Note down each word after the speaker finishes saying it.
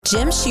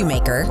Jim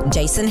Shoemaker,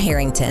 Jason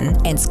Harrington,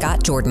 and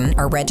Scott Jordan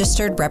are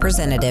registered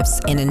representatives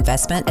and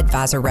investment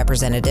advisor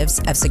representatives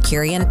of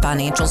Securian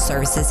Financial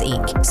Services,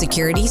 Inc.,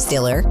 securities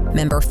dealer,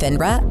 member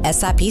FINRA,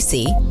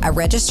 SIPC, a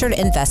registered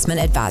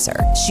investment advisor.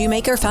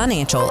 Shoemaker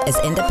Financial is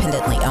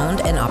independently owned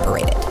and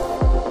operated.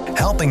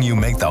 Helping you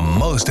make the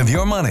most of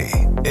your money.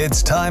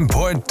 It's time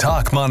for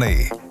Talk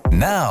Money.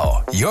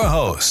 Now, your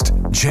host,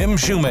 Jim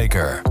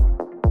Shoemaker.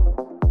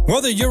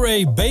 Whether you're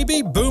a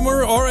baby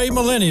boomer or a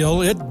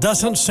millennial, it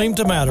doesn't seem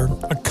to matter.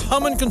 A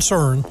common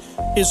concern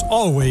is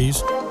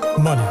always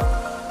money.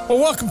 Well,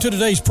 welcome to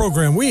today's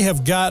program. We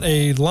have got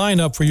a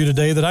lineup for you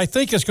today that I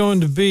think is going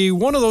to be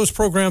one of those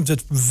programs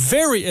that's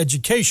very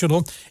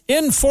educational,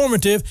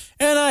 informative,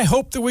 and I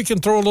hope that we can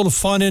throw a little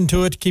fun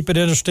into it, keep it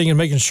interesting, and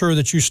making sure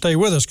that you stay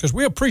with us, because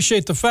we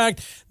appreciate the fact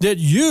that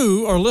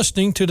you are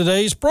listening to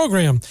today's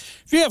program.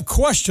 If you have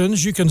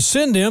questions, you can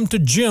send them to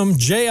Jim,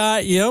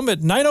 J-I-M,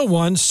 at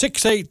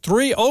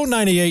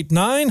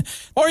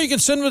 901-683-0989, or you can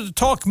send them to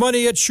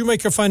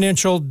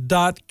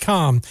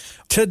talkmoney@shoemakerfinancial.com.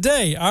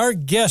 Today, our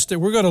guest that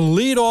we're going to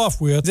lead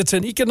off with, it's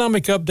an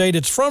economic update.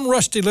 It's from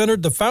Rusty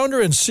Leonard, the founder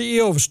and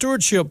CEO of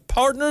Stewardship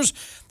Partners.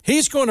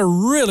 He's going to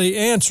really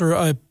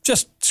answer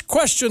just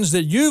questions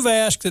that you've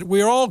asked that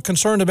we're all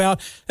concerned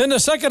about. In the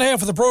second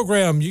half of the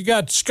program, you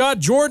got Scott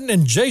Jordan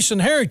and Jason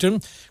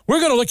Harrington. We're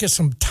going to look at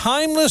some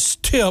timeless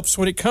tips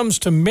when it comes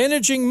to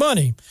managing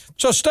money.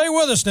 So stay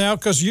with us now,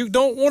 because you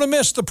don't want to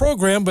miss the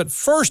program. But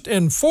first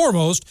and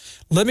foremost,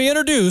 let me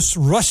introduce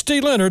Rusty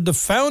Leonard, the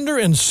founder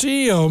and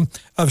CEO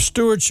of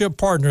Stewardship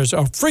Partners,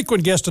 a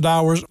frequent guest of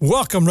ours.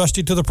 Welcome,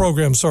 Rusty, to the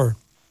program, sir.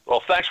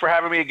 Well, thanks for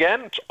having me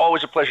again. It's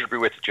always a pleasure to be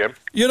with you, Jim.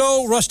 You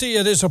know, Rusty,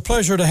 it is a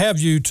pleasure to have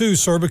you too,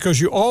 sir,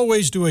 because you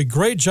always do a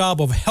great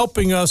job of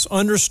helping us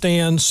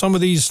understand some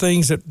of these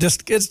things. You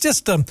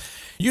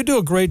do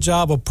a great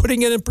job of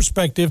putting it in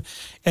perspective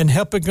and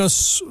helping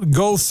us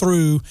go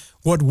through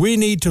what we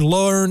need to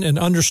learn and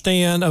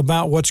understand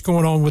about what's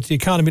going on with the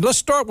economy. Let's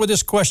start with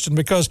this question,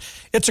 because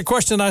it's a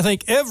question I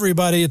think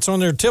everybody, it's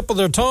on their tip of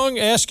their tongue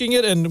asking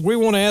it, and we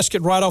want to ask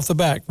it right off the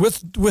bat.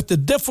 With the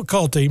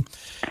difficulty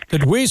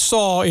that we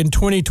saw in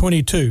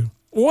 2022,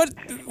 what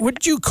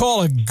would you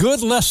call a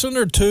good lesson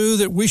or two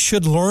that we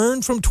should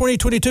learn from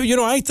 2022? You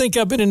know, I think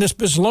I've been in this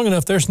business long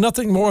enough. There's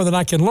nothing more than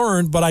I can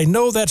learn, but I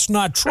know that's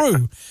not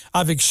true.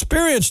 I've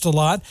experienced a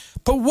lot,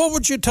 but what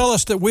would you tell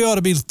us that we ought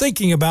to be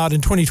thinking about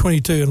in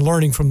 2022 and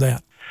learning from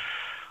that?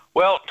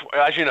 Well,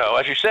 as you know,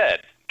 as you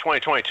said,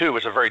 2022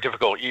 was a very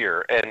difficult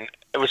year, and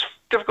it was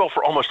difficult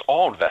for almost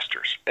all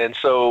investors. And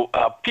so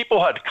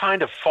people had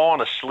kind of fallen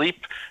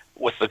asleep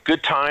with the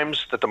good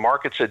times that the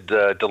markets had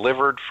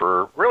delivered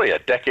for really a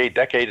decade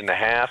and a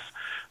half.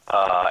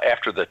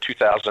 After the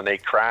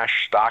 2008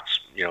 crash, stocks,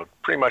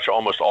 pretty much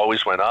almost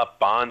always went up.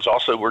 Bonds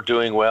also were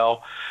doing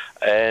well.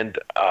 And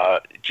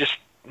you just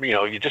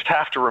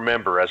have to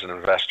remember as an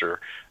investor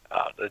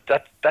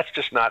that's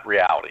just not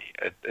reality.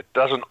 It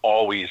doesn't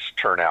always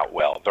turn out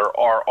well. There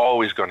are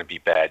always going to be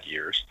bad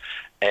years,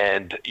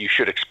 and you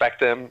should expect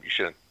them. You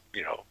shouldn't,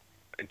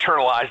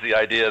 internalize the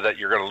idea that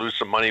you're going to lose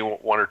some money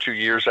 1 or 2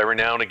 years every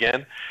now and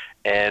again,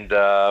 and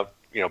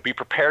be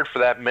prepared for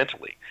that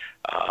mentally,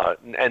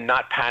 and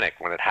not panic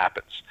when it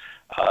happens.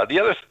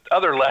 The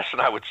other lesson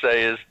I would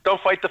say is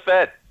don't fight the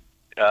Fed.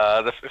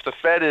 If the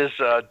Fed is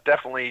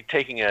definitely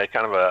taking a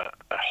kind of a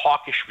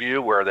hawkish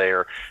view where they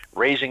are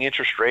raising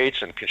interest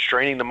rates and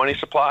constraining the money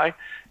supply,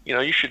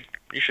 you should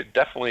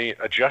definitely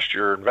adjust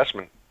your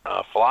investment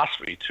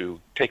philosophy to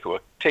take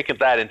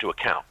that into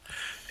account,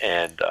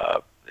 and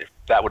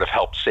that would have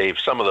helped save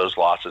some of those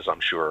losses,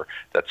 I'm sure,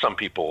 that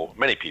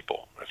many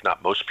people, if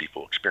not most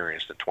people,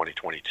 experienced in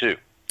 2022.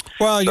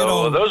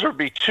 Well, those would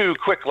be 2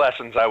 quick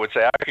lessons, I would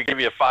say. I could give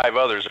you 5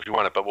 others if you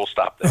want it, but we'll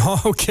stop there.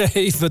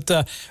 Okay,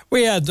 but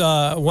we had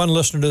one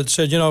listener that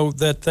said,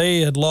 that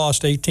they had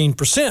lost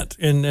 18%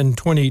 in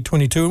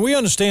 2022, and we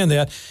understand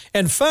that.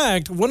 In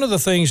fact, one of the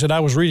things that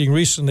I was reading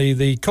recently,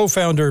 the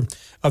co-founder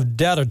of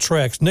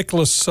DataTrex,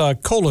 Nicholas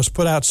Colas,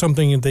 put out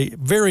something at the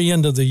very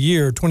end of the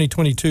year,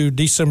 2022,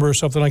 December or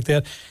something like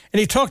that, and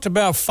he talked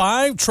about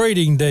 5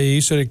 trading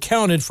days that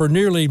accounted for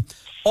nearly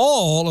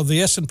all of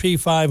the S&P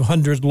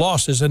 500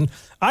 losses. And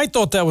I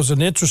thought that was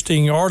an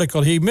interesting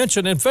article. He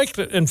mentioned, in fact,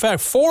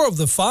 4 of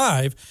the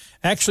 5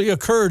 actually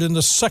occurred in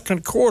the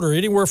second quarter,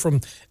 anywhere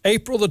from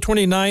April the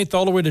 29th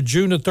all the way to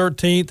June the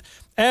 13th.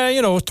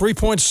 3.6,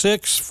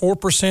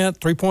 4%,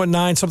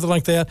 3.9, something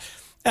like that.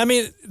 I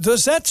mean,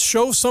 does that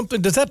show something?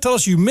 Does that tell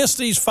us you missed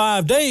these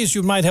 5 days,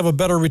 you might have a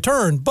better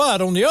return?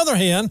 But on the other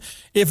hand,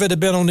 if it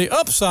had been on the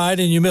upside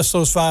and you missed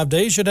those 5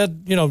 days, you'd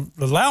had, a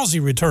lousy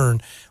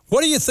return.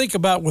 What do you think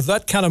about with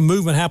that kind of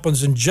movement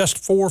happens in just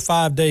 4 or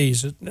 5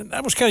 days?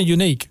 That was kind of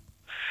unique.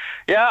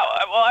 Yeah,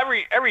 well,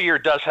 every year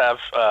does have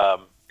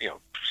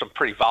some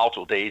pretty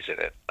volatile days in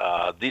it.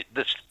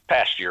 This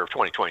past year of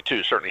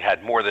 2022 certainly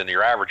had more than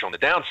your average on the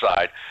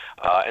downside,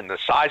 and the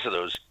size of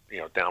those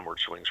downward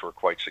swings were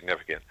quite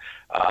significant.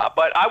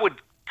 But I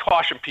would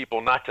caution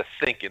people not to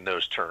think in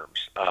those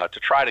terms, to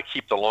try to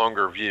keep the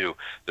longer view.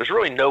 There's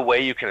really no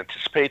way you can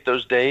anticipate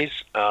those days.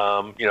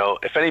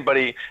 If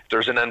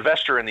there's an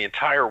investor in the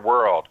entire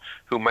world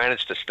who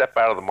managed to step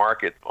out of the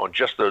market on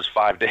just those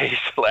 5 days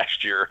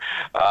last year,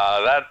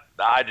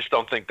 I just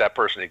don't think that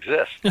person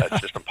exists.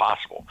 That's just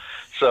impossible.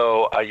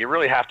 So you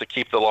really have to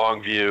keep the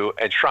long view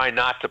and try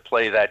not to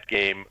play that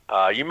game.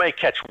 You may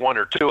catch one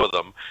or two of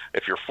them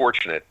if you're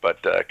fortunate,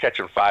 but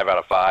catching 5 out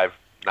of 5,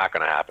 not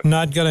going to happen.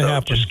 Not going to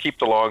happen. Just keep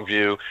the long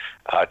view.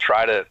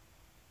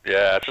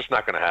 It's just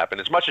not going to happen.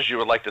 As much as you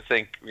would like to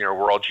think,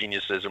 we're all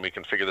geniuses and we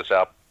can figure this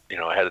out,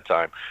 ahead of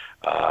time,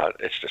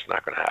 it's just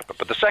not going to happen.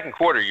 But the second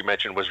quarter you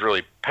mentioned was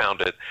really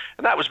pounded,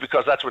 and that was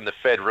because that's when the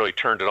Fed really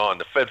turned it on.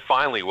 The Fed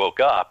finally woke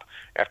up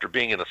after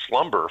being in a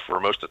slumber for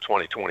most of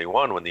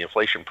 2021 when the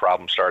inflation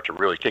problem started to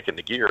really kick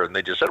into gear, and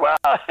they just said, well,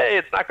 hey,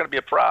 it's not going to be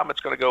a problem. It's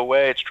going to go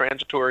away. It's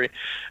transitory.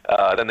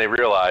 Then they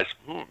realized,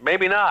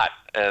 maybe not.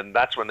 And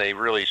that's when they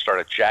really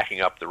started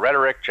jacking up the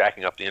rhetoric,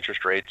 jacking up the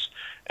interest rates,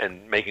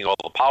 and making all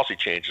the policy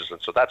changes.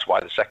 And so that's why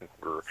the second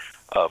quarter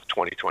of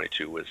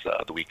 2022 was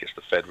the weakest.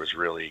 The Fed was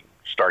really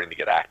starting to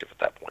get active at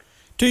that point.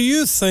 Do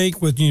you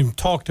think, what you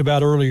talked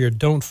about earlier,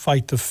 don't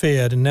fight the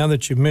Fed, and now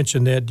that you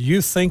mentioned that, do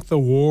you think the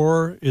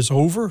war is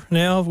over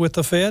now with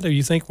the Fed? Or do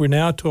you think we're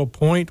now to a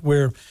point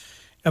where,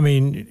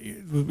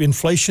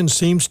 inflation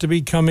seems to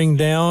be coming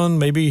down?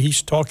 Maybe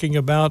he's talking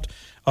about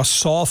a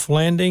soft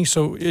landing.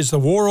 So is the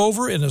war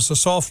over, and is a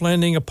soft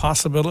landing a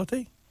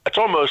possibility? It's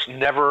almost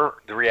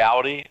never the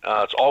reality.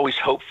 It's always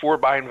hoped for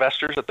by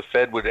investors that the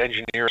Fed would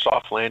engineer a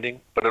soft landing,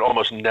 but it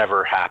almost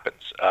never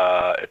happens,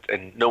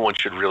 and no one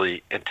should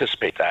really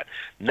anticipate that.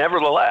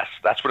 Nevertheless,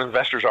 that's what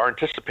investors are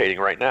anticipating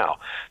right now.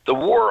 The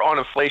war on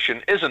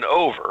inflation isn't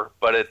over,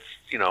 but it's,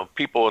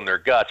 people in their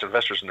guts,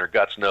 investors in their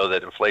guts know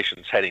that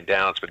inflation's heading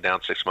down. It's been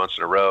down 6 months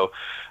in a row.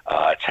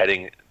 It's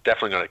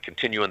definitely going to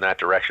continue in that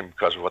direction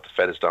because of what the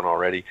Fed has done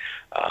already.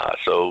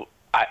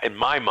 In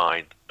my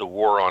mind, the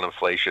war on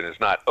inflation is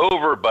not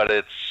over, but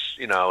it's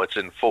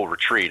in full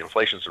retreat.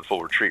 Inflation's in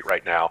full retreat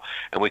right now,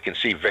 and we can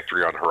see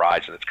victory on the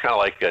horizon. It's kind of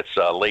like it's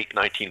late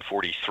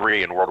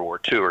 1943 in World War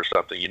II or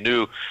something. You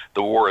knew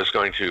the war is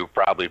going to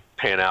probably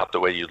pan out the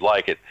way you'd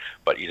like it,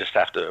 but you just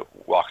have to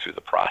walk through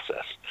the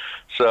process.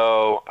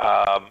 So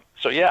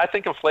I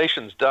think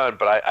inflation's done,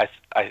 but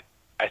I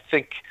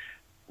think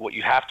what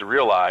you have to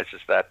realize is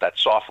that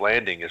soft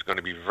landing is going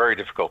to be very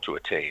difficult to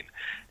attain,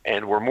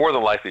 and we're more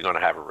than likely going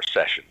to have a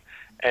recession.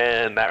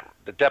 And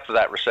the depth of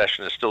that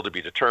recession is still to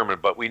be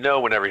determined, but we know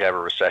whenever you have a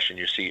recession,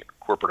 you see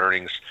corporate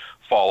earnings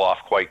fall off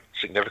quite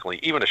significantly.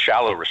 Even a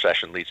shallow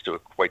recession leads to a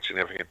quite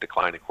significant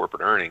decline in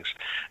corporate earnings.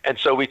 And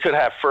so we could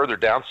have further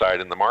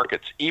downside in the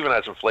markets, even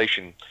as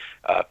inflation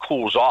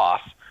cools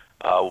off,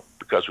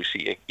 because we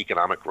see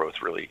economic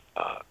growth really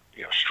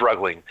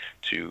struggling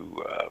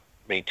to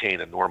maintain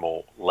a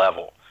normal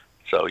level.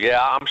 So,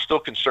 I'm still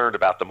concerned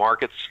about the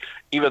markets,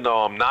 even though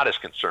I'm not as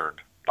concerned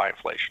by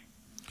inflation.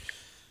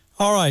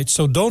 All right,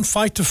 so don't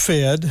fight the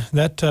Fed.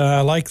 That I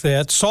like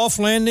that. Soft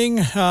landing,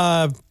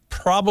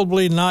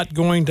 probably not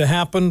going to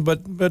happen,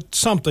 but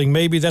something.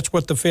 Maybe that's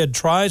what the Fed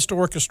tries to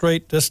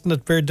orchestrate. That's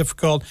not very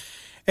difficult.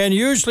 And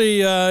usually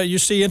you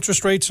see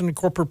interest rates and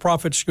corporate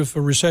profits, if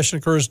a recession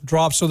occurs,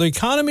 drop. So the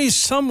economy's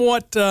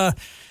somewhat,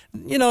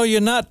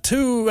 you're not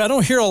too, I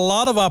don't hear a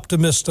lot of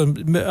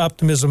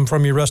optimism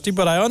from you, Rusty,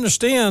 but I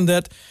understand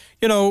that,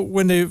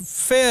 when the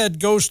Fed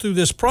goes through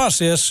this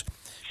process,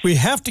 we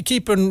have to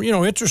keep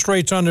interest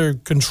rates under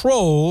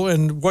control,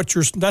 and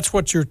that's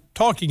what you're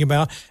talking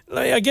about.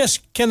 I guess,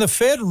 can the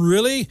Fed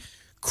really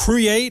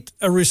create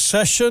a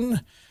recession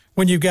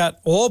when you've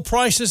got oil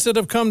prices that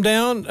have come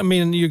down?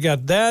 You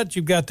got that.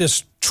 You've got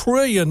this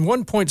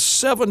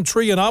 $1.7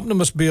 trillion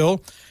omnibus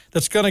bill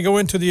that's going to go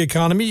into the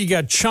economy. You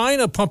got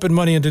China pumping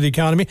money into the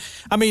economy.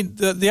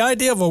 The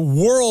idea of a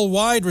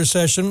worldwide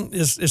recession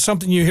is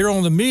something you hear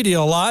on the media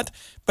a lot,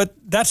 but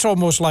that's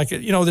almost like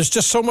it. There's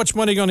just so much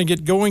money going to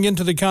get going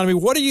into the economy.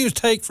 What do you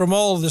take from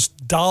all of this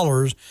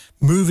dollars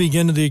moving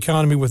into the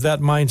economy with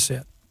that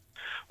mindset?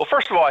 Well,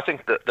 first of all, I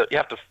think that you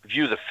have to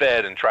view the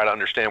Fed and try to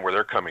understand where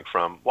they're coming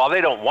from. While they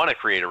don't want to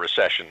create a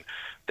recession,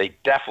 they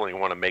definitely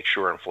want to make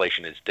sure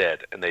inflation is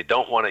dead, and they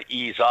don't want to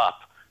ease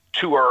up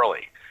too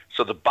early.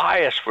 So the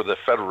bias for the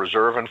Federal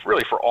Reserve, and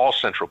really for all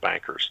central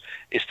bankers,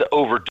 is to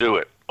overdo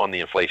it on the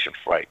inflation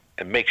fight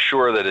and make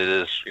sure that it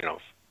is,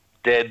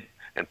 dead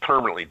and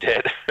permanently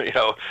dead.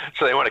 So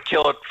they want to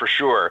kill it for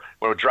sure.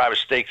 They want to drive a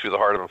stake through the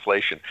heart of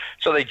inflation.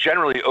 So they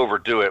generally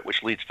overdo it,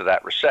 which leads to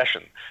that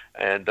recession.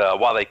 And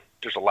while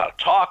there's a lot of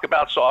talk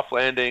about soft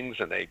landings,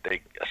 and they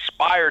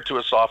aspire to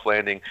a soft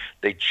landing,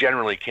 they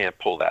generally can't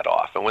pull that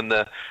off. And when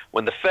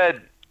the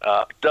Fed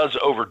does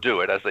overdo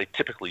it, as they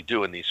typically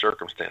do in these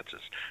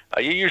circumstances,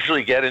 you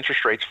usually get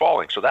interest rates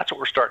falling. So that's what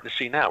we're starting to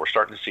see now. We're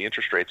starting to see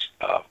interest rates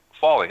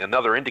falling.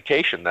 Another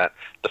indication that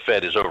the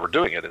Fed is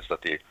overdoing it is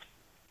that the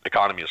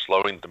economy is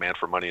slowing, demand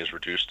for money is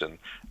reduced, and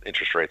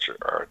interest rates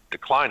are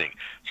declining.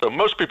 So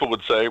most people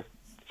would say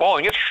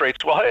falling interest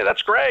rates, well, hey,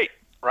 that's great,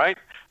 right?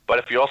 But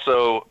if you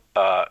also,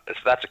 if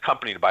that's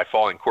accompanied by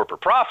falling corporate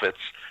profits,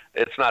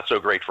 it's not so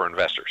great for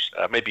investors.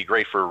 It may be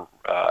great for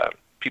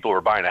people who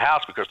are buying a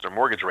house because their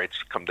mortgage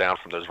rates come down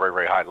from those very,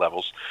 very high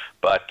levels.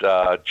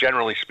 But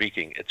generally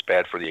speaking, it's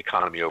bad for the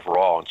economy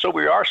overall. And so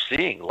we are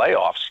seeing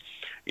layoffs,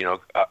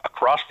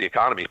 across the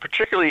economy,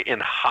 particularly in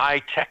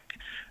high-tech,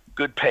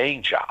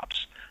 good-paying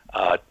jobs.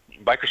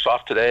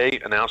 Microsoft today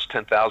announced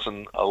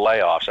 10,000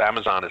 layoffs.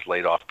 Amazon has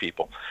laid off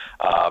people.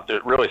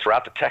 Really,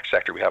 throughout the tech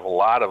sector, we have a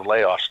lot of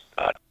layoffs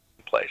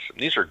in place. And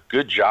these are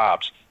good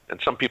jobs, and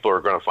some people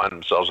are going to find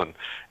themselves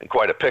in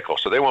quite a pickle.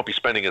 So they won't be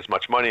spending as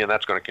much money, and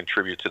that's going to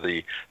contribute to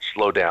the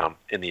slowdown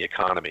in the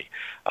economy.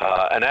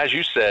 And as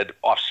you said,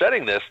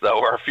 offsetting this, though,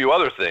 are a few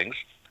other things.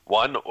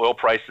 One, oil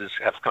prices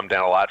have come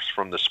down a lot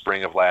from the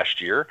spring of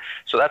last year.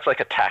 So that's like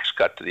a tax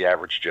cut to the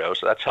average Joe.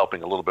 So that's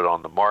helping a little bit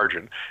on the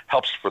margin,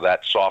 helps for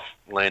that soft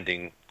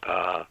landing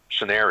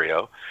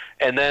scenario.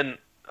 And then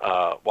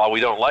while we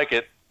don't like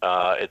it,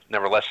 it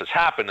nevertheless has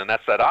happened, and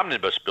that's that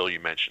omnibus bill you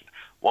mentioned,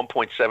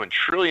 $1.7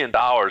 trillion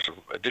of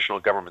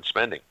additional government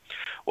spending.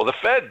 Well, the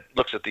Fed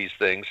looks at these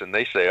things and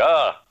they say,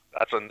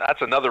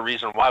 that's another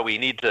reason why we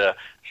need to,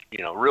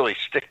 really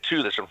stick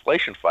to this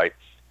inflation fight,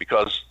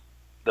 because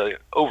the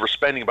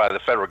overspending by the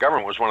federal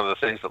government was one of the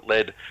things that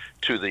led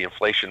to the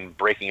inflation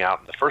breaking out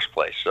in the first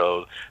place.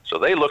 So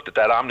they looked at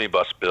that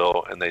omnibus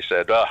bill and they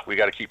said, we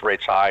got to keep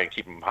rates high and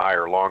keep them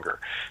higher longer.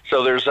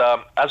 So there's,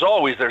 as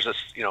always, there's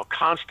this,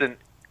 constant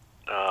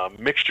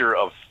mixture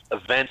of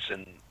events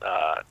and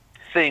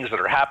things that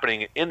are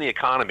happening in the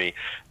economy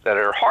that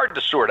are hard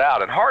to sort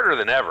out, and harder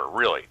than ever,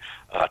 really,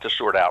 to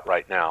sort out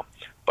right now.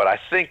 But I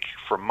think,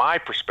 from my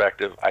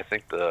perspective,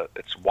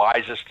 it's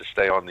wisest to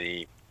stay on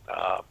the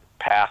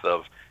path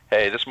of,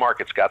 hey, this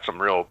market's got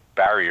some real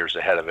barriers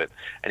ahead of it.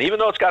 And even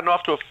though it's gotten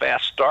off to a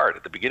fast start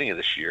at the beginning of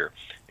this year,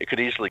 it could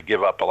easily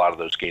give up a lot of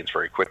those gains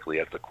very quickly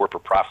as the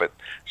corporate profit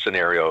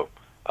scenario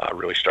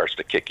really starts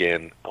to kick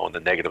in on the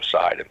negative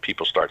side, and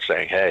people start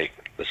saying, hey,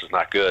 this is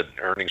not good,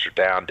 earnings are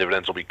down,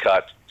 dividends will be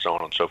cut, so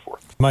on and so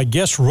forth. My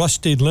guest,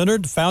 Rusty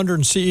Leonard, founder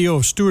and CEO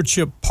of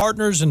Stewardship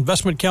Partners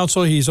Investment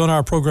Counsel. He's on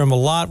our program a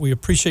lot. We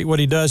appreciate what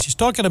he does. He's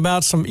talking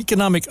about some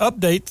economic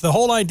update, the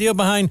whole idea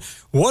behind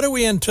what are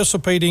we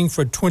anticipating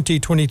for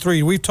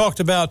 2023. We've talked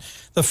about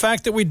the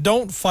fact that we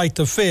don't fight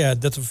the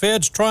Fed, that the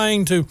Fed's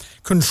trying to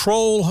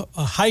control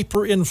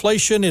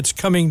hyperinflation. It's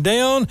coming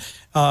down.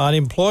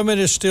 Unemployment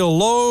is still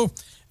low.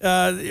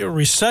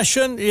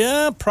 Recession,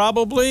 yeah,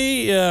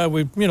 probably.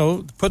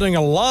 We're putting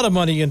a lot of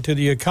money into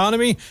the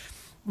economy.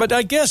 But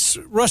I guess,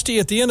 Rusty,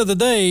 at the end of the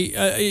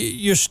day,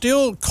 you're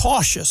still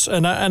cautious,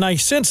 and I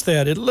sense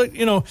that.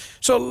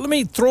 So let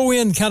me throw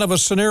in kind of a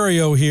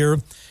scenario here.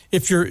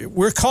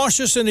 We're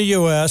cautious in the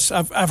U.S.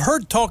 I've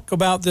heard talk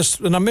about this,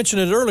 and I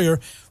mentioned it earlier,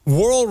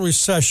 world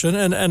recession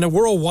and a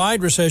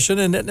worldwide recession,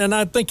 and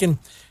I'm thinking,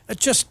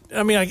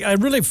 I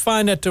really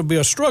find that to be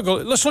a struggle.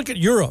 Let's look at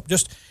Europe.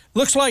 Just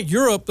looks like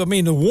Europe, the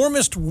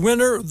warmest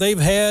winter they've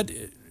had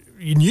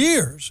in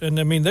years. And,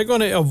 they're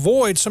going to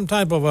avoid some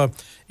type of a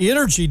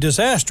energy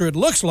disaster, it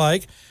looks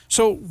like.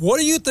 So what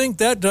do you think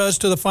that does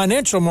to the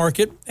financial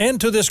market and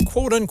to this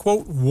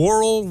quote-unquote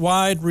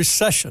worldwide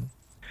recession?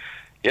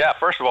 Yeah,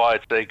 first of all,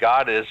 I'd say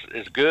God is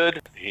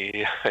good.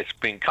 He has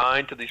been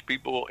kind to these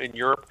people in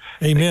Europe.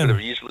 Amen. They could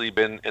have easily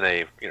been in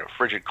a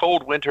frigid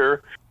cold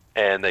winter,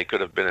 and they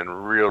could have been in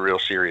real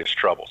serious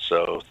trouble.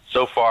 So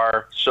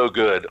far, so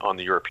good on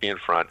the European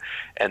front.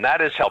 And that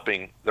is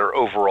helping their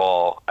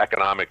overall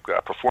economic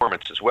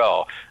performance as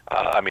well.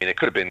 It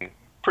could have been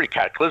pretty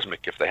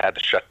cataclysmic if they had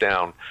to shut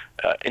down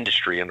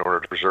industry in order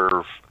to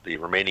preserve the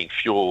remaining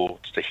fuel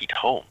to heat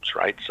homes,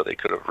 right? So they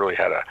could have really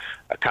had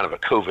a kind of a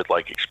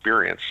COVID-like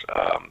experience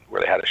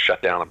where they had to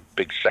shut down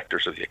big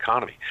sectors of the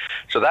economy.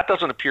 So that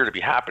doesn't appear to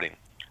be happening.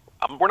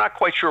 We're not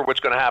quite sure what's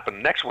going to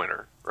happen next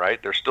winter,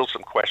 right? There's still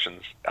some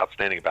questions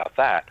outstanding about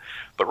that.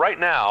 But right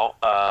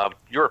now,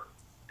 Europe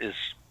is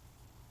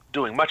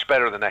doing much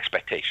better than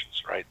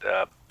expectations, right?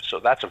 So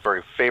that's a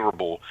very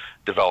favorable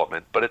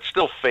development, but it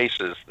still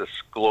faces this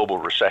global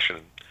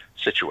recession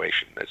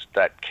situation.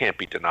 That can't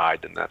be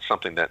denied, and that's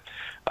something that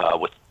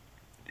with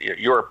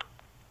Europe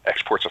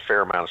exports a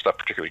fair amount of stuff,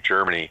 particularly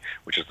Germany,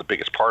 which is the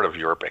biggest part of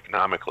Europe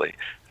economically,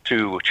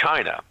 to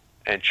China.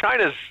 And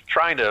China's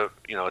trying to,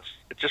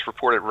 it just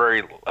reported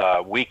very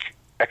weak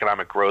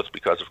economic growth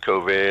because of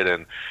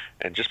COVID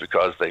and just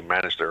because they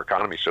managed their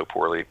economy so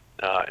poorly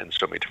in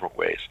so many different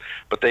ways.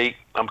 But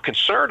I'm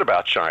concerned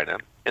about China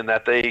in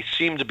that they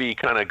seem to be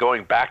kind of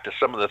going back to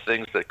some of the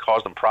things that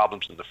caused them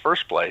problems in the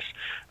first place.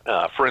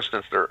 For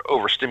instance, they're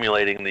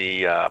overstimulating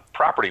the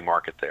property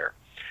market there.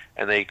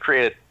 And they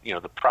created,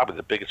 probably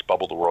the biggest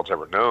bubble the world's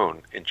ever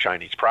known in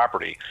Chinese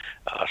property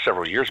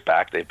several years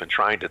back. They've been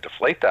trying to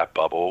deflate that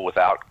bubble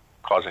without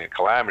causing a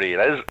calamity.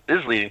 It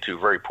is leading to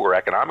very poor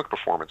economic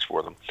performance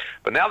for them.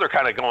 But now they're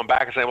kind of going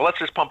back and saying, well, let's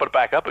just pump it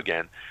back up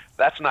again.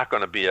 That's not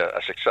going to be a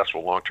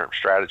successful long-term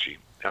strategy.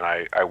 And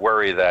I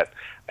worry that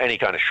any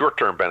kind of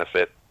short-term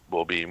benefit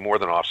will be more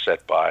than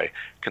offset by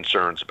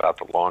concerns about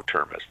the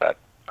long-term, as that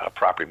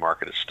property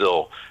market is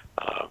still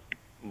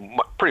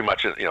pretty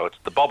much,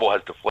 the bubble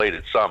has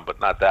deflated some, but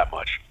not that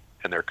much.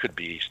 And there could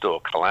be still a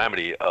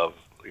calamity of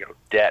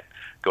debt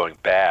going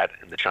bad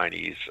in the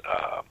Chinese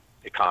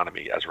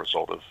economy as a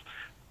result of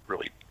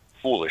really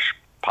foolish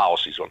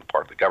policies on the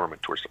part of the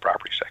government towards the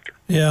property sector.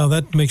 Yeah,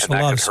 that makes a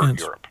lot of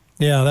sense. Europe.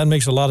 Yeah, that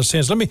makes a lot of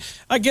sense.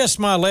 I guess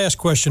my last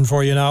question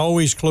for you, and I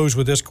always close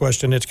with this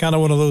question. It's kind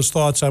of one of those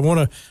thoughts. I want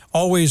to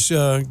always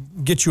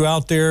get you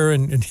out there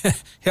and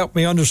help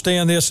me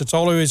understand this. It's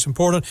always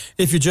important.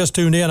 If you just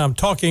tuned in, I'm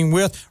talking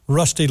with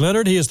Rusty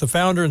Leonard. He is the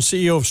founder and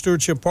CEO of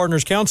Stewardship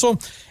Partners Council.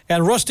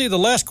 And Rusty, the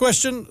last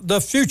question, the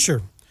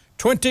future,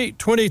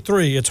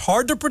 2023. It's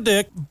hard to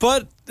predict,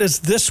 but is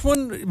this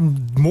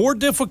one more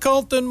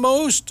difficult than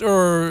most?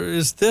 Or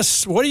is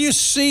this, what are you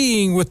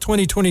seeing with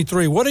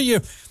 2023? What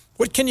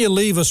can you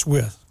leave us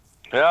with?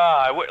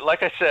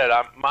 Like I said,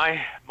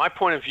 my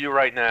point of view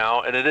right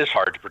now, and it is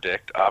hard to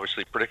predict.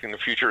 Obviously, predicting the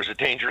future is a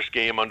dangerous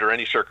game under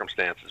any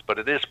circumstances, but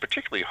it is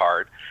particularly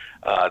hard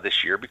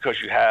this year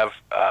because you have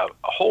a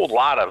whole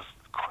lot of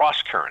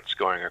cross currents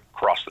going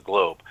across the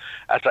globe.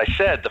 As I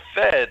said, the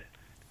Fed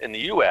in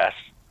the U.S.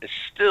 is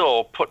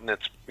still putting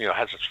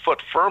has its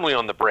foot firmly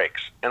on the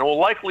brakes, and will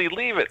likely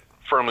leave it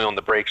firmly on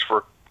the brakes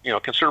for a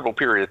considerable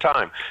period of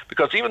time,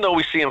 because even though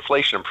we see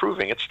inflation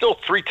improving, it's still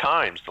 3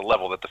 times the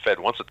level that the Fed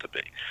wants it to be.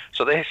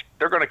 So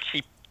they're going to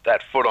keep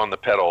that foot on the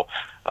pedal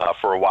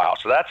for a while.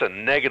 So that's a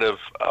negative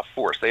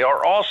force. They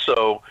are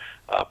also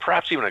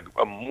perhaps even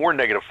a more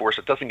negative force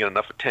that doesn't get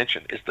enough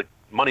attention is the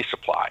money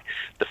supply.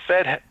 The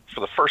Fed,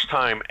 for the first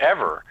time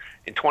ever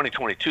in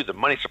 2022, the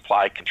money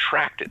supply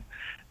contracted.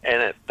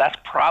 And that's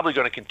probably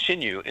going to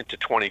continue into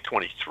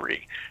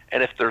 2023.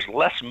 And if there's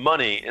less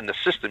money in the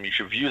system, you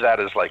should view that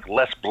as like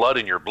less blood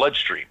in your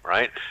bloodstream,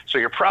 right? So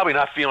you're probably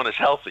not feeling as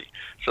healthy.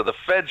 So the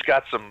Fed's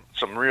got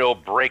some real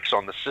brakes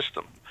on the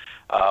system.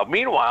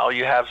 Meanwhile,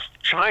 you have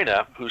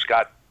China, who's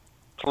got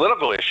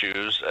political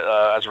issues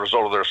as a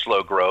result of their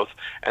slow growth,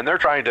 and they're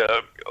trying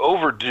to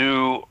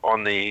overdo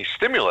on the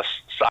stimulus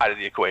side of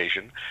the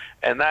equation.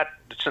 And that,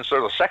 since they're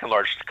the second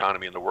largest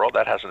economy in the world,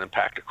 that has an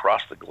impact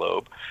across the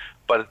globe.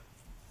 But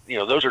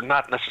those are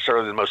not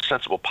necessarily the most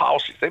sensible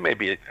policies. They may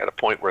be at a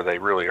point where they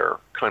really are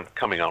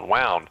coming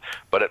unwound,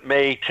 but it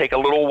may take a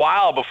little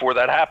while before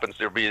that happens.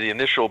 There'll be the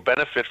initial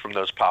benefit from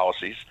those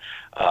policies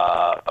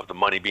of the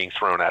money being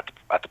thrown at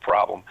the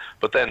problem,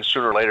 but then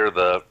sooner or later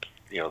the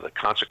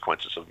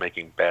consequences of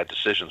making bad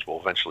decisions will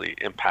eventually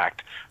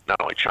impact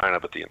not only China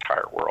but the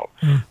entire world.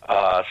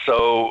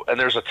 And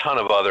there's a ton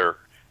of other.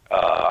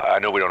 I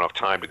know we don't have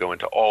time to go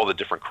into all the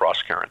different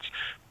cross currents,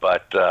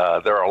 but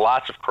there are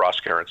lots of cross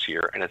currents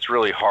here, and it's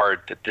really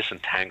hard to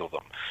disentangle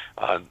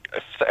them.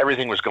 If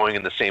everything was going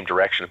in the same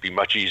direction, it'd be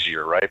much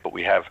easier, right? But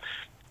we have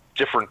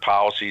different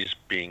policies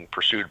being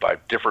pursued by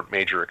different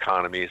major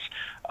economies,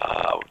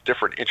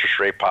 different interest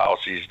rate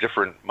policies,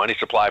 different money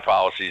supply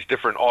policies,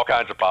 different all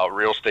kinds of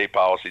real estate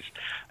policies.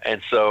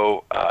 And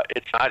so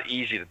it's not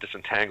easy to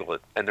disentangle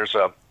it. And there's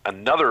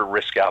another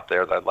risk out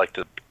there that I'd like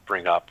to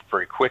bring up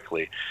very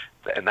quickly,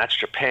 and that's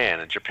Japan.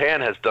 And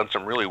Japan has done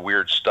some really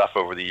weird stuff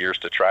over the years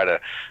to try to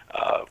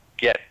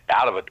get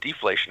out of a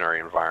deflationary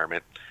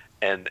environment.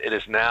 And it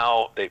is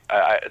now,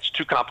 it's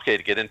too complicated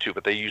to get into,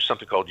 but they use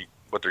something called,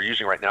 what they're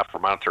using right now for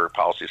monetary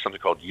policy is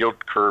something called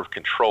yield curve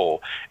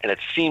control. And it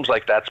seems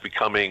like that's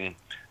becoming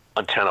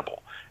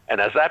untenable. And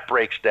as that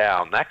breaks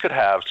down, that could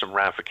have some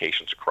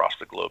ramifications across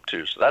the globe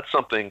too. So that's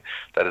something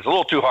that is a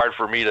little too hard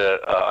for me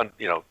to,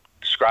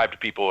 describe to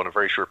people in a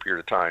very short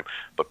period of time.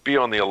 But be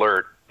on the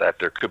alert that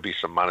there could be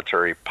some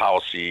monetary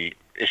policy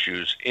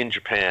issues in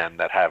Japan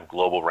that have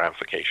global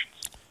ramifications.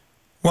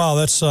 Wow,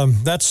 that's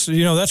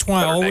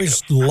why I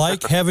always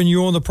like having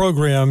you on the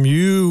program.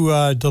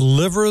 You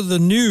deliver the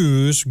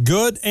news,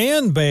 good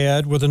and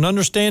bad, with an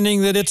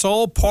understanding that it's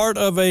all part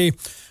of a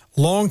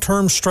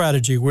long-term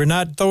strategy. We're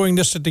not throwing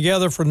this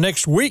together for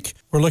next week.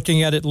 We're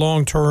looking at it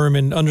long-term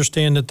and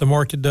understand that the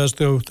market does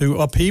go through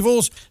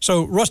upheavals.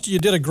 So, Rusty, you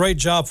did a great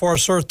job for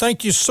us, sir.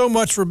 Thank you so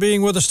much for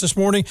being with us this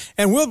morning.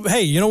 And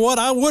hey, you know what?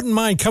 I wouldn't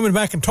mind coming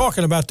back and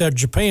talking about that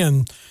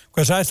Japan,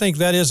 because I think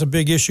that is a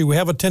big issue. We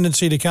have a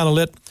tendency to kind of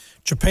let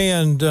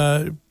Japan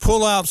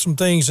pull out some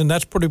things, and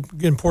that's pretty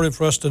important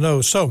for us to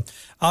know. So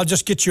I'll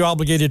just get you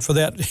obligated for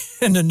that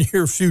in the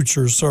near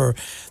future, sir.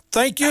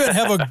 Thank you, and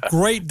have a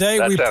great day.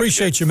 We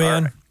appreciate you,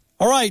 man.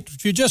 All right,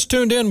 if you just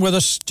tuned in with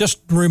us,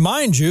 just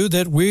remind you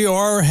that we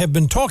have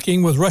been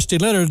talking with Rusty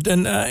Leonard,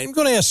 and I'm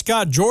going to ask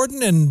Scott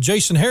Jordan and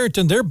Jason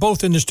Harrington. They're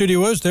both in the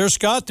studios. There's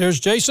Scott,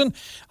 there's Jason.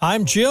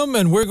 I'm Jim,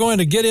 and we're going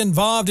to get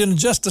involved in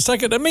just a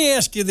second. Let me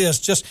ask you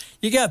this.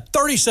 You got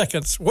 30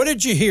 seconds. What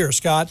did you hear,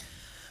 Scott?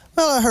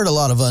 Well, I heard a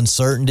lot of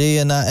uncertainty,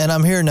 and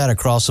I'm hearing that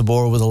across the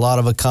board with a lot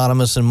of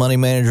economists and money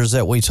managers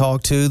that we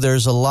talk to.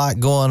 There's a lot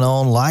going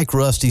on, like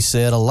Rusty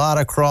said, a lot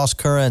of cross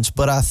currents.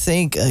 But I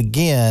think,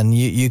 again,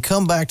 you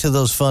come back to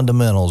those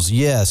fundamentals.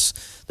 Yes,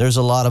 there's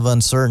a lot of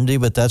uncertainty,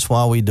 but that's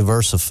why we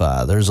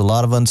diversify. There's a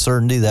lot of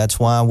uncertainty. That's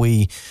why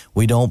we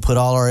don't put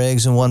all our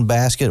eggs in one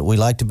basket. We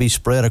like to be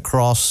spread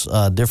across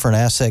different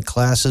asset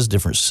classes,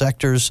 different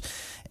sectors.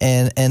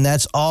 And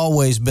that's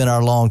always been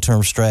our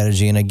long-term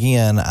strategy. And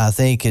again, I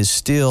think it's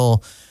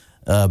still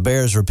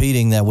bears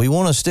repeating that we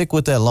want to stick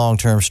with that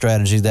long-term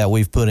strategy that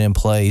we've put in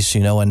place,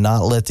 and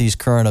not let these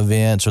current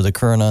events or the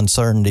current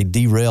uncertainty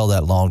derail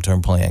that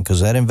long-term plan,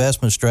 because that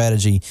investment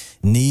strategy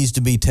needs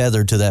to be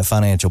tethered to that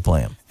financial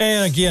plan.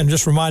 And again,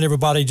 just remind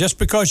everybody, just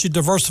because you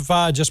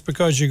diversify, just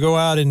because you go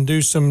out and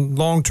do some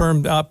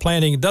long-term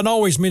planning, it doesn't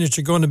always mean that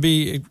you're going to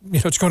be,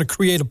 it's going to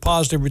create a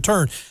positive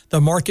return.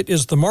 The market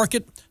is the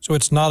market, so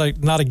it's not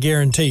a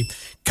guarantee.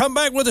 Come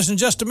back with us in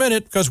just a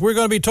minute, because we're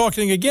going to be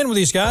talking again with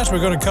these guys. We're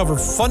going to cover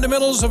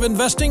fundamentals of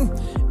investing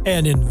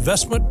and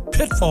investment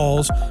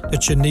pitfalls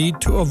that you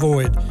need to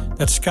avoid.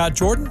 That's Scott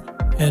Jordan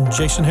and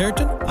Jason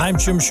Harrington. I'm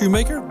Jim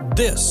Shoemaker.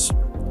 This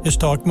is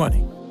Talk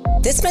Money.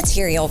 This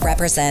material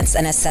represents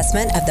an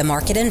assessment of the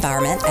market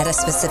environment at a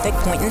specific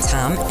point in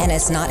time and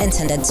is not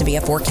intended to be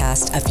a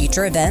forecast of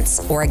future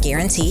events or a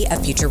guarantee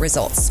of future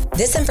results.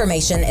 This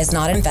information is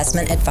not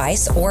investment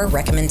advice or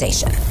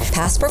recommendation.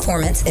 Past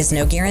performance is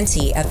no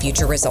guarantee of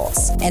future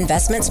results.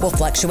 Investments will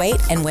fluctuate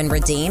and when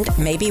redeemed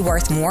may be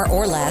worth more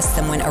or less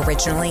than when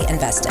originally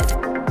invested.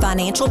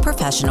 Financial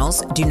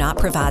professionals do not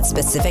provide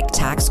specific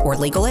tax or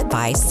legal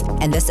advice,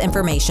 and this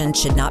information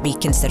should not be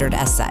considered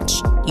as such.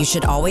 You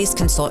should always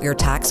consult your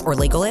tax or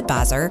legal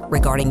advisor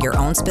regarding your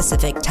own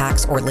specific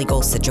tax or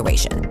legal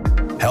situation.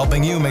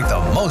 Helping you make the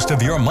most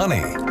of your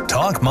money.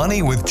 Talk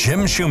Money with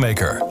Jim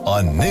Shoemaker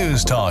on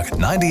News Talk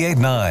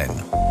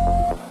 98.9.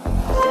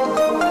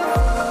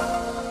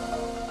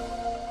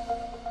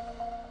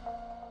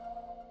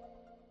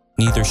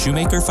 Neither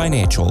Shoemaker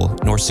Financial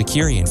nor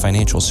Securian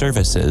Financial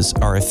Services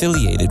are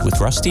affiliated with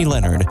Rusty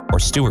Leonard or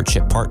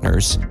Stewardship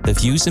Partners. The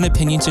views and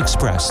opinions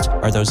expressed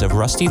are those of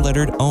Rusty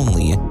Leonard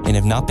only and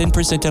have not been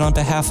presented on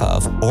behalf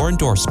of or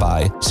endorsed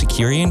by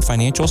Securian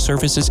Financial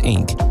Services,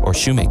 Inc. or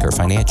Shoemaker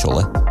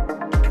Financial.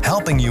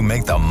 Helping you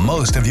make the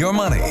most of your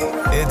money.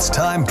 It's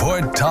time for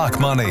Talk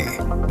Money.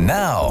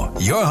 Now,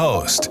 your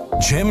host,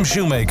 Jim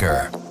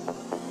Shoemaker.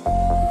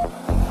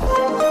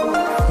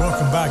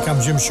 Welcome back.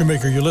 I'm Jim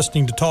Shoemaker. You're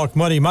listening to Talk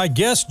Money. My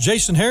guests,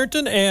 Jason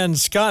Harrington and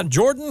Scott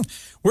Jordan.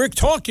 We're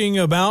talking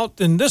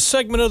about, in this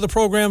segment of the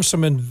program,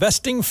 some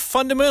investing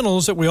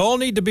fundamentals that we all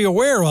need to be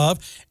aware of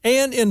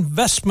and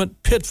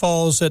investment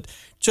pitfalls that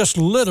just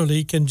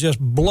literally can just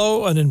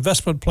blow an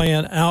investment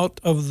plan out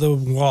of the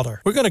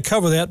water. We're going to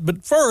cover that.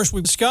 But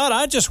first, Scott,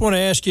 I just want to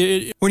ask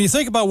you, when you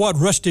think about what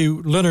Rusty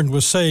Leonard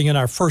was saying in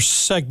our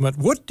first segment,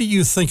 what do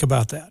you think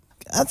about that?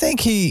 I think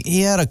he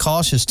had a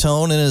cautious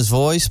tone in his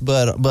voice,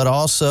 but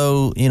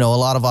also, a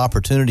lot of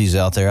opportunities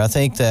out there. I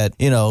think that,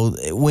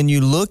 when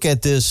you look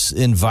at this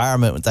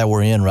environment that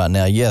we're in right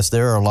now, yes,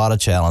 there are a lot of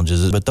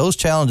challenges, but those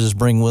challenges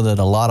bring with it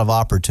a lot of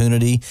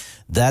opportunity.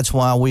 That's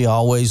why we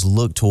always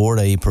look toward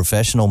a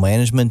professional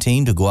management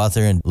team to go out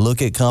there and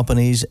look at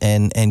companies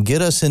and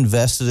get us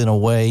invested in a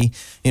way,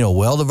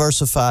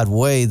 well-diversified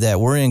way that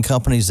we're in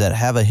companies that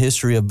have a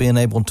history of being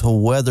able to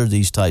weather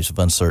these types of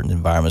uncertain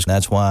environments. And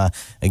that's why,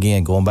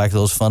 again, going back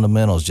to those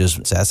fundamentals,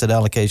 just asset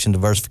allocation,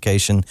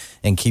 diversification,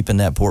 and keeping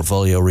that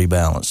portfolio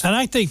rebalanced. And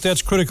I think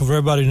that's critical for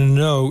everybody to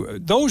know.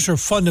 Those are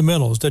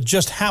fundamentals that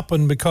just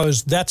happen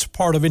because that's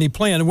part of any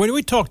plan. And when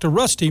we talk to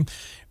Rusty,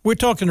 we're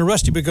talking to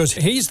Rusty because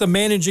he's the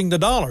managing the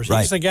dollars.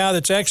 He's the guy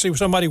that's actually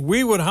somebody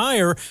we would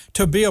hire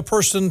to be a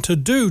person to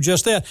do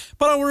just that.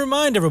 But I will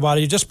remind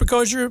everybody, just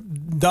because you're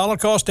dollar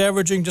cost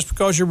averaging, just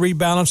because you're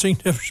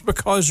rebalancing, just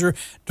because you're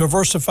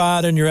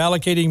diversified and you're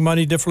allocating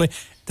money differently,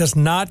 does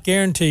not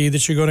guarantee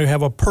that you're going to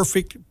have a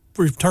perfect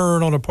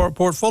return on a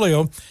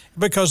portfolio,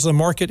 because the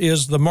market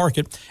is the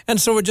market. And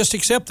so we just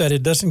accept that.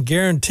 It doesn't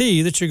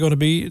guarantee that you're going to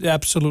be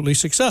absolutely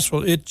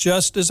successful. It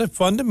just is a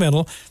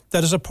fundamental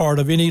that is a part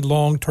of any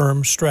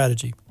long-term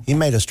strategy. He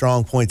made a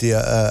strong point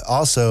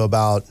also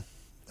about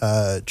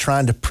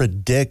trying to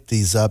predict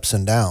these ups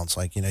and downs.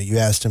 Like, you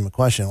asked him a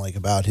question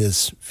about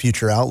his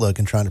future outlook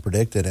and trying to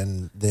predict it,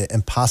 and the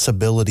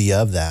impossibility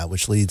of that,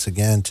 which leads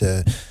again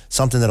to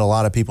something that a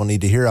lot of people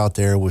need to hear out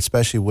there,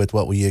 especially with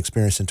what we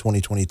experienced in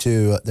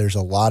 2022. There's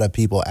a lot of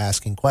people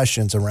asking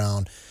questions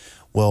around,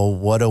 well,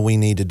 what do we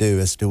need to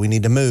do? Do we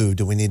need to move?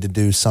 Do we need to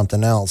do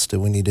something else? Do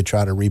we need to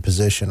try to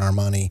reposition our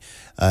money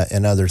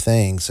and other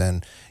things?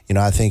 And,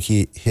 I think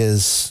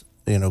his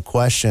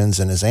questions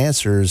and his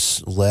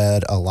answers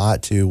led a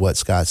lot to what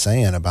Scott's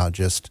saying about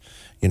just,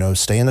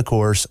 staying the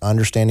course,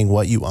 understanding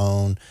what you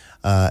own,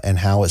 and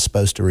how it's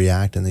supposed to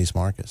react in these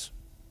markets.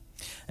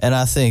 And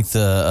I think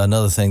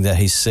another thing that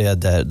he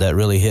said that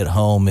really hit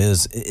home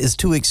is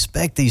to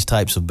expect these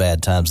types of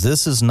bad times.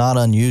 This is not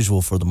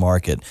unusual for the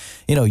market.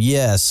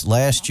 Yes,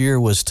 last year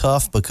was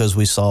tough because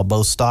we saw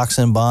both stocks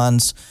and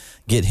bonds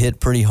get hit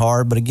pretty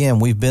hard. But again,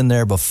 we've been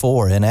there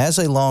before. And as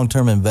a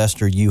long-term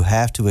investor, you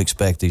have to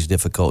expect these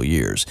difficult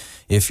years.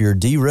 If you're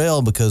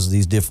derailed because of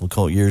these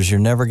difficult years, you're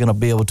never going to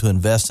be able to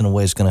invest in a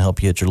way that's going to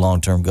help you hit your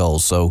long-term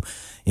goals. So,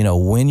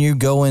 when you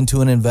go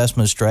into an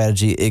investment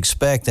strategy,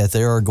 expect that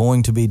there are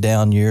going to be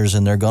down years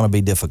and they're going to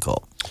be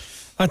difficult.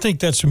 I think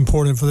that's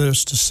important for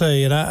us to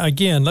say. And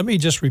again, let me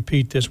just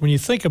repeat this. When you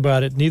think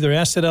about it, neither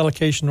asset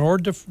allocation or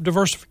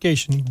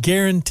diversification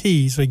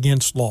guarantees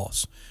against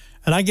loss.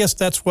 And I guess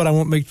that's what I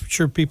want to make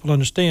sure people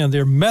understand.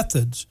 There are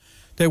methods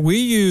that we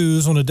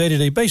use on a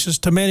day-to-day basis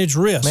to manage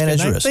risk.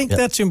 I think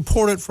that's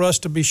important for us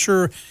to be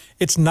sure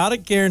it's not a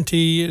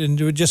guarantee and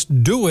to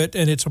just do it,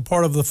 and it's a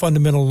part of the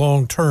fundamental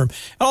long term.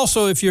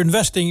 Also, if you're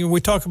investing, we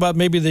talk about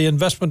maybe the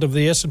investment of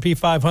the S&P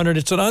 500.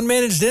 It's an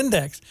unmanaged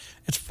index.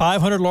 It's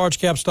 500 large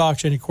cap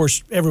stocks, and of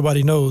course,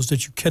 everybody knows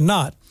that you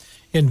cannot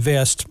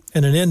invest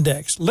in an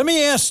index. Let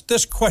me ask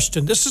this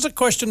question. This is a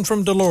question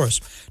from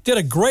Dolores. Did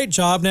a great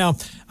job. Now,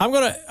 I'm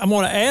going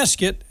to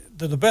ask it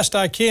to the best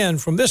I can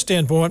from this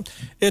standpoint.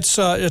 It's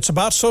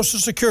about Social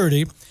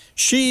Security.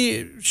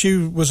 She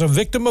was a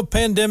victim of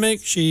pandemic.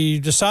 She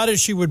decided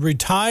she would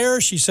retire.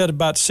 She said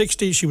about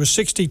 60. She was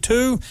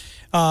 62.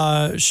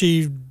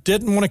 She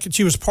didn't want to.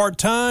 She was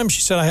part-time.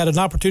 She said, I had an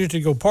opportunity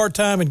to go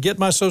part-time and get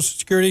my Social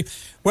Security.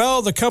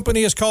 Well, the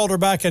company has called her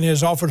back and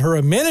has offered her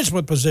a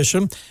management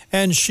position,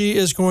 and she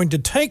is going to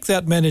take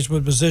that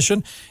management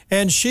position.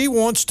 And she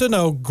wants to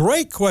know,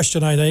 great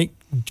question, I think,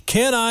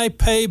 can I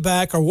pay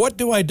back, or what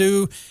do I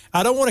do?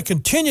 I don't want to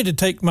continue to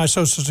take my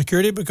Social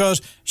Security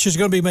because she's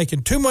going to be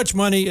making too much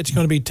money. It's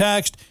going to be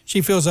taxed.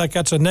 She feels like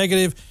that's a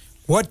negative.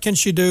 What can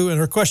she do? And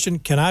her question,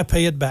 can I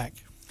pay it back?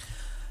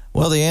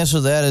 Well, the answer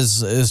to that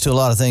is to a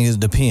lot of things. It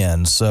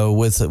depends. So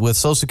with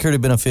Social Security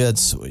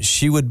benefits,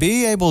 she would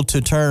be able to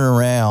turn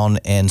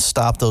around and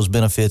stop those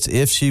benefits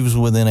if she was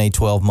within a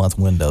 12-month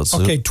window.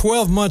 So okay,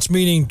 12 months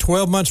meaning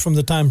 12 months from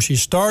the time she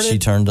started. She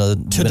turned the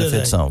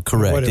benefits on.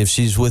 Correct. If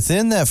she's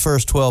within that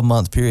first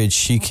 12-month period,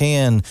 she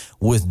can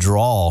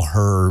withdraw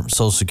her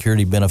Social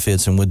Security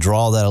benefits and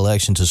withdraw that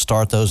election to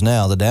start those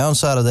now. The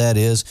downside of that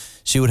is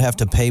she would have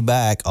to pay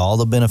back all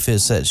the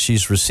benefits that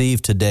she's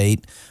received to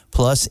date,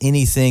 plus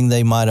anything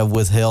they might have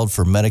withheld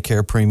for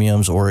Medicare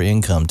premiums or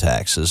income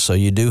taxes. So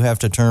you do have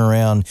to turn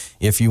around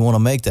if you want to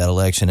make that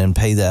election and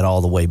pay that all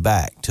the way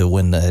back to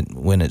when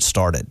it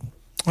started.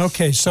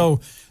 Okay, so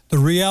the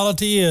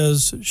reality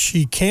is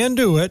she can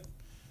do it,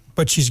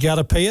 but she's got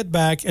to pay it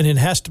back, and it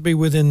has to be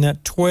within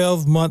that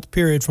 12-month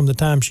period from the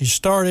time she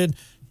started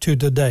to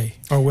today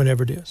or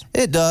whenever it is.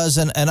 It does,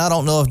 and I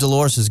don't know if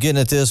Dolores is getting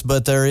at this,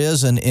 but there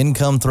is an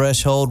income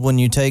threshold when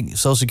you take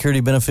Social Security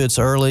benefits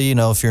early. You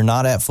know, if you're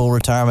not at full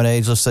retirement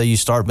age, let's say you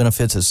start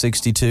benefits at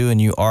 62 and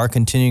you are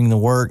continuing to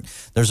work,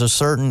 there's a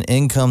certain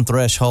income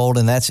threshold,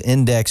 and that's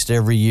indexed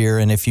every year,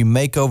 and if you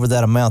make over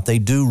that amount, they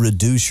do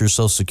reduce your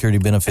Social Security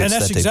benefits. And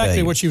that's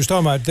exactly what she was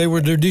talking about. They were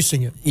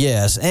reducing it.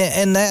 Yes,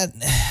 and that,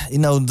 you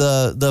know,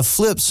 the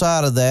flip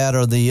side of that,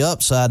 or the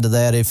upside to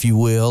that, if you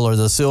will, or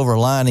the silver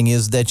lining,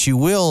 is that you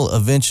will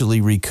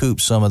eventually recoup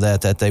some of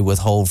that they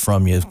withhold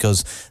from you,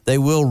 because they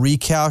will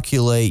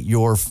recalculate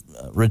your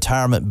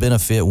retirement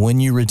benefit when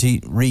you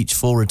reach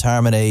full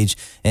retirement age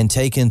and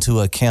take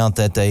into account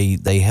that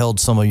they held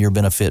some of your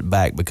benefit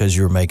back because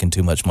you were making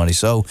too much money.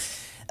 So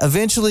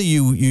eventually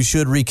you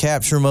should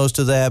recapture most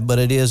of that, but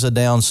it is a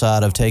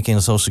downside of taking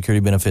the Social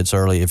Security benefits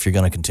early if you're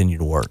going to continue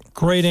to work.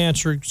 Great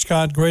answer,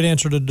 Scott. Great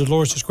answer to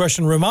Dolores'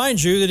 question.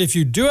 Remind you that if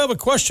you do have a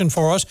question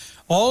for us,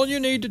 all you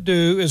need to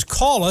do is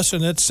call us,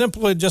 and it's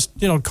simply just,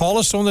 call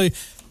us on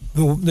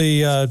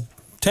the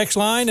text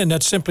line, and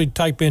that's simply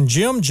type in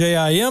Jim,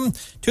 J-I-M,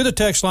 to the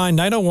text line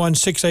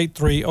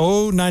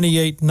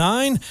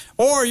 901-683-0989,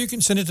 or you can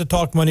send it to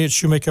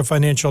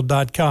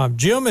talkmoney@shoemakerfinancial.com.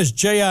 Jim is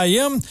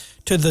J-I-M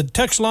to the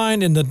text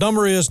line, and the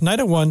number is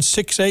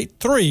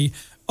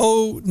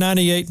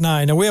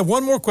 901-683-0989. Now, we have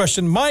one more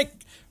question. Mike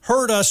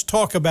heard us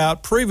talk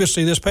about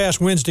previously this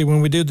past Wednesday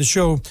when we did the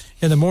show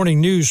in the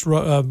morning news,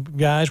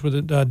 guys,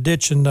 with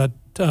Ditch and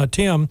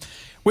Tim.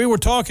 We were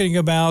talking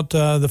about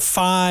the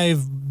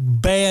 5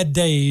 bad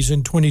days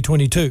in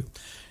 2022.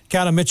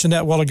 Kind of mentioned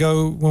that a while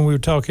ago when we were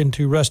talking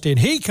to Rusty, and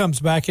he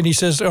comes back and he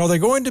says, are there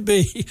going to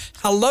be,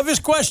 I love his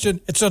question,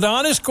 it's an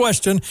honest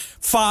question,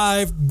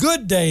 5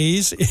 good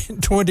days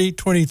in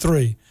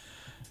 2023?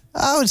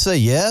 I would say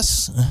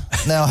yes.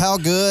 Now, how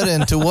good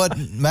and to what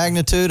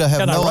magnitude, I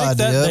have no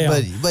idea.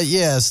 But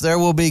yes, there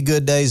will be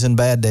good days and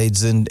bad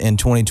days in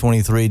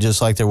 2023,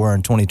 just like there were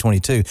in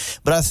 2022.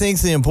 But I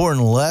think the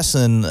important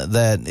lesson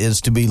that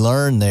is to be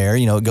learned there,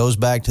 it goes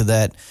back to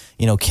that,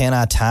 can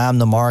I time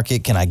the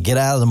market? Can I get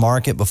out of the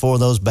market before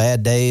those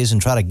bad days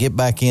and try to get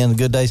back in the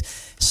good days?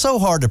 So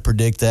hard to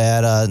predict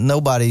that.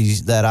 Nobody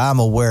that I'm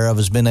aware of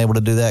has been able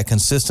to do that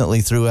consistently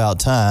throughout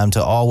time,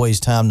 to always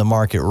time the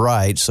market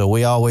right. So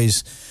we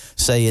always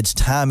say it's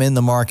time in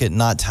the market,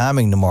 not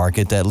timing the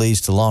market, that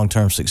leads to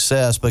long-term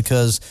success,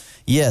 because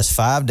yes,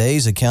 5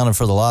 days accounted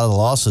for a lot of the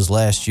losses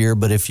last year,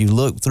 but if you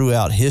look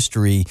throughout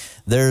history,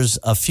 there's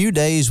a few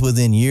days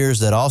within years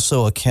that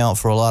also account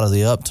for a lot of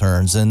the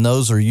upturns, and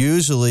those are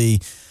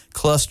usually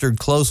clustered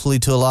closely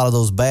to a lot of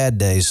those bad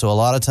days. So a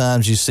lot of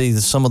times you see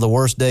that some of the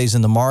worst days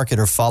in the market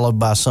are followed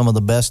by some of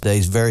the best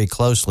days very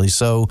closely.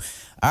 So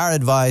our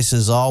advice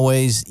is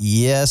always,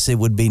 yes, it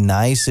would be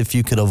nice if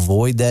you could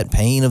avoid that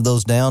pain of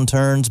those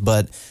downturns,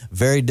 but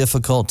very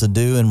difficult to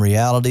do in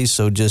reality.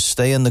 So just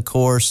stay in the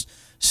course,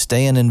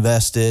 staying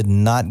invested,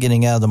 not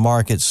getting out of the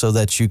market, so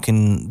that you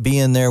can be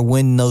in there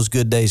when those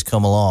good days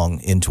come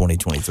along in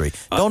 2023.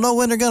 Don't know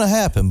when they're going to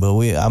happen, but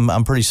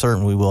I'm pretty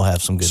certain we will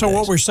have some good days. So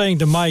what we're saying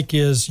to Mike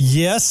is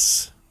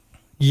yes,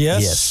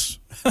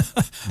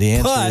 The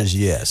answer is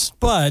yes.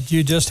 But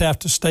you just have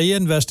to stay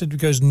invested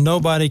because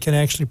nobody can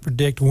actually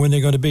predict when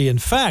they're going to be. In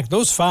fact,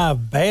 those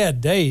 5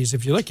 bad days,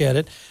 if you look at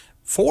it,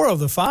 4 of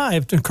the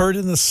 5 occurred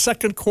in the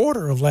second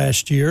quarter of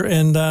last year,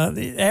 and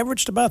it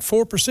averaged about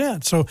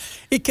 4%. So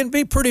it can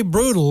be pretty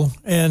brutal,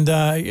 and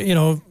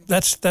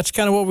that's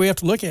kind of what we have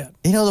to look at.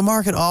 The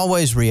market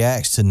always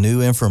reacts to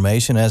new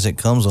information as it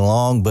comes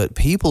along, but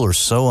people are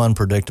so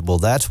unpredictable.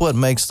 That's what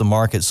makes the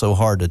market so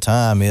hard to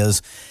time.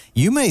 Is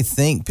you may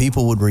think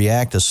people would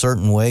react a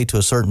certain way to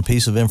a certain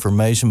piece of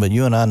information, but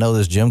you and I know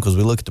this, Jim, because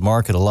we look at the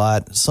market a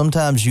lot.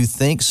 Sometimes you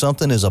think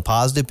something is a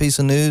positive piece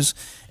of news,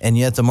 and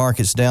yet the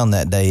market's down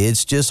that day.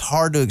 It's just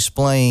hard to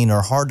explain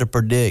or hard to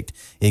predict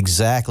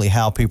exactly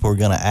how people are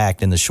going to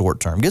act in the short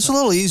term. It gets a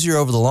little easier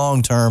over the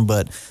long term,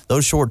 but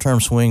those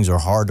short-term swings are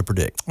hard to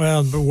predict.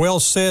 Well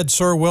said,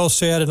 sir, well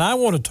said. And I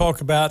want to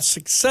talk about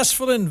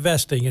successful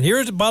investing. And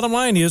here's the bottom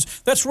line is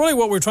that's really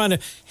what we're trying to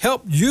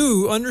help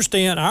you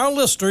understand. Our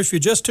listener, if you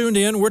just tuned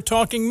in, we're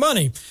talking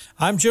money.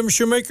 I'm Jim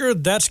Shoemaker.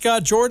 That's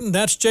Scott Jordan.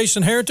 That's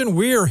Jason Harrington.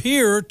 We are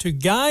here to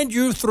guide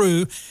you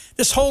through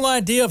this whole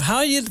idea of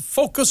how you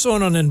focus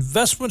on an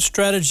investment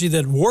strategy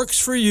that works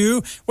for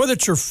you, whether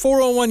it's your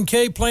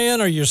 401k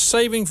plan or you're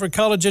saving for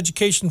college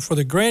education for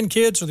the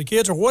grandkids or the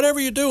kids or whatever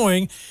you're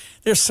doing.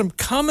 There's some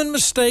common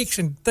mistakes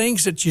and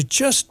things that you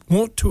just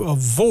want to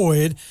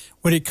avoid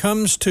when it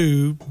comes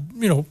to,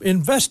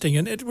 investing.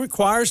 And it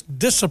requires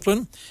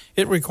discipline.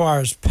 It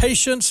requires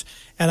patience.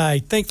 And I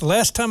think the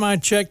last time I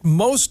checked,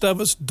 most of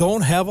us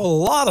don't have a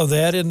lot of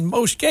that in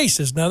most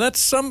cases. Now,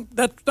 that's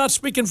not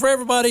speaking for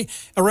everybody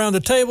around the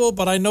table,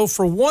 but I know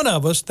for one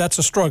of us, that's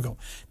a struggle.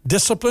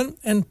 Discipline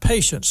and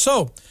patience.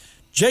 So,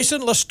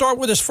 Jason, let's start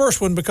with this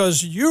first one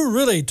because you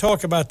really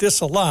talk about this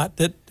a lot,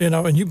 that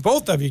and you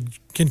both of you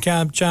can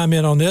chime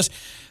in on this,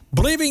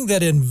 believing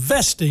that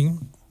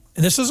investing,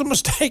 and this is a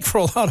mistake for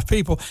a lot of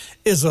people,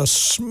 is a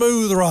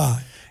smooth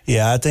ride.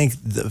 Yeah, I think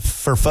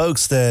for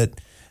folks that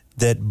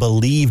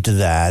believed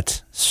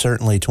that,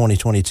 certainly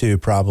 2022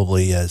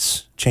 probably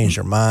has changed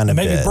their mind a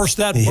bit. Maybe burst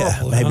that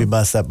bubble. Yeah, maybe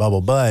bust that bubble.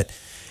 But,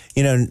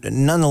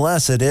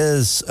 nonetheless, it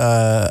is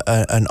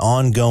an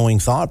ongoing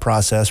thought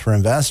process for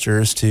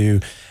investors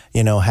to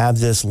have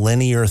this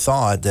linear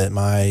thought that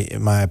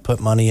I put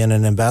money in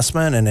an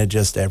investment and it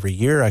just every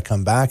year I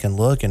come back and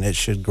look and it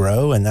should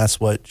grow and that's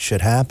what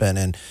should happen.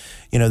 And,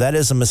 that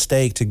is a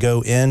mistake to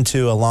go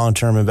into a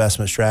long-term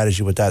investment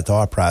strategy with that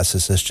thought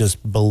process. It's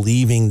just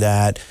believing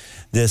that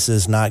this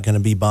is not going to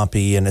be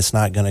bumpy and it's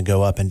not going to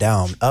go up and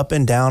down. Up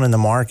and down in the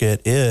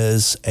market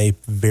is a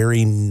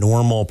very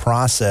normal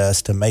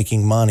process to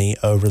making money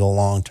over the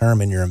long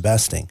term in your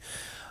investing.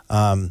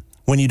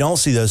 When you don't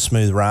see those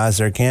smooth rides,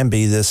 there can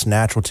be this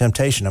natural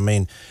temptation. I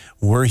mean,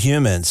 we're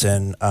humans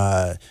and,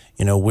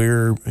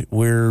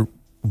 we're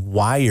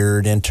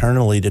wired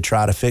internally to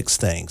try to fix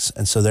things.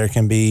 And so there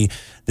can be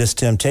this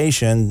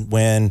temptation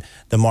when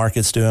the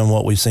market's doing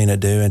what we've seen it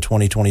do in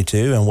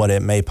 2022 and what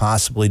it may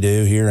possibly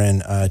do here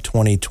in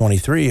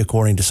 2023,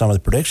 according to some of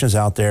the predictions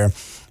out there,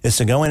 is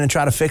to go in and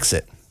try to fix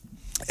it.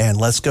 And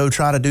let's go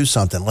try to do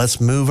something. Let's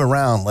move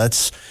around.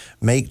 Let's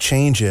make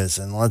changes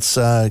and let's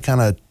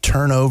kind of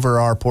turn over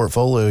our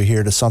portfolio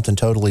here to something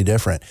totally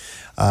different.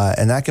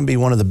 And that can be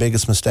one of the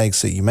biggest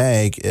mistakes that you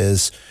make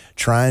is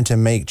trying to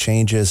make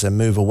changes and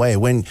move away.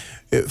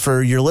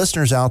 For your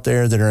listeners out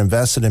there that are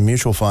invested in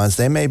mutual funds,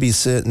 they may be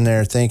sitting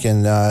there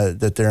thinking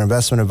that their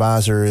investment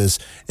advisor is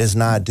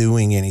not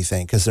doing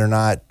anything because they're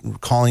not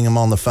calling them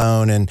on the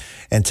phone and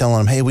telling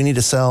them, hey, we need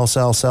to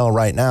sell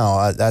right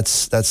now.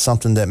 That's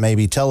something that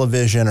maybe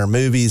television or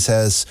movies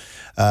has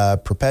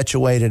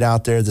perpetuated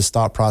out there, this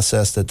thought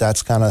process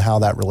that's kind of how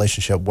that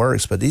relationship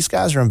works. But these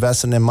guys are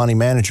investing in money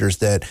managers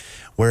that,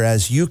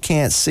 whereas you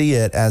can't see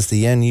it as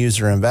the end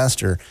user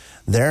investor,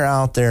 they're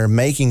out there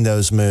making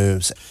those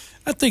moves.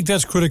 I think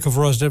that's critical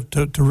for us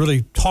to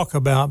really talk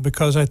about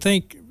because I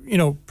think,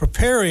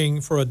 preparing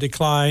for a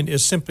decline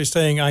is simply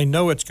saying, I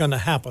know it's going to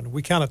happen.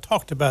 We kind of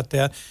talked about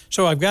that.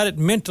 So I've got it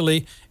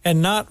mentally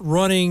and not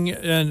running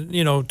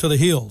to the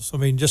hills. I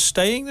mean, just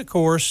staying the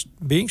course,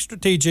 being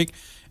strategic,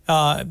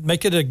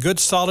 make it a good,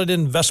 solid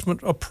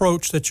investment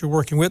approach that you're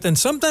working with. And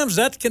sometimes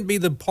that can be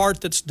the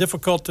part that's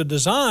difficult to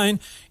design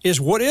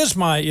is what is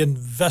my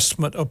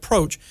investment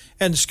approach?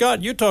 And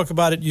Scott, you talk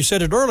about it. You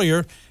said it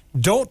earlier.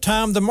 Don't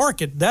time the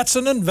market. That's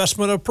an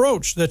investment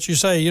approach that you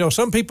say,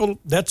 some people,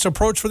 that's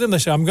approach for them. They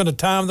say, I'm going to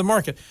time the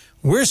market.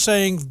 We're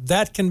saying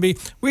that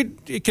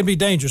it can be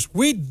dangerous.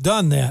 We've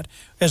done that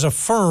as a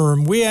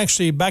firm. We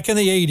actually, back in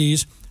the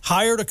 80s,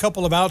 hired a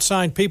couple of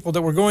outside people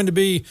that were going to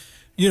be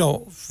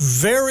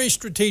very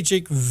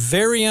strategic,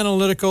 very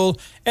analytical,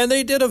 and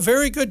they did a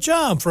very good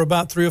job for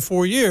about 3 or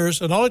 4 years.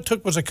 And all it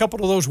took was a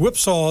couple of those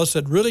whipsaws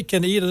that really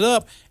can eat it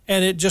up,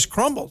 and it just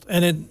crumbled.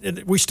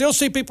 And we still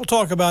see people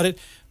talk about it,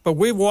 but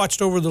we've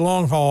watched over the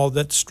long haul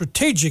that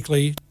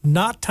strategically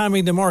not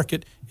timing the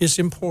market is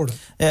important.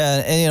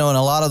 Yeah, and and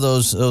a lot of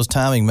those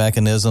timing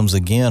mechanisms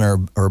again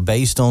are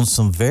based on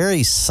some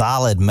very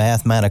solid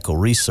mathematical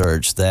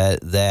research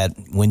that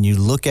when you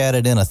look at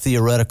it in a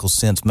theoretical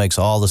sense makes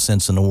all the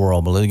sense in the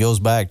world. But it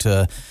goes back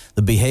to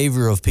the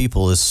behavior of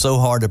people is so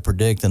hard to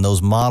predict, and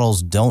those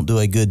models don't do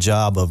a good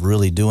job of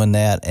really doing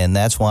that. And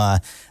that's why,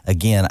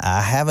 again,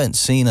 I haven't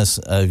seen a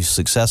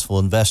successful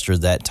investor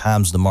that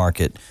times the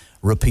market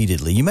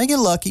repeatedly. You may get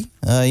lucky.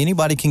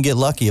 Anybody can get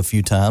lucky a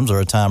few times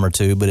or a time or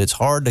two, but it's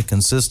hard to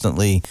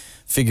consistently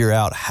figure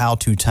out how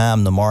to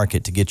time the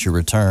market to get your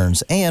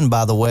returns. And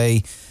by the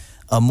way,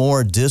 a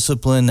more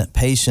disciplined,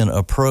 patient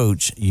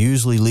approach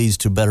usually leads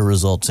to better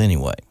results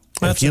anyway.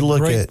 That's a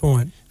great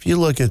point. If you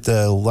look at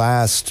the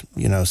last,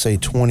 say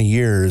 20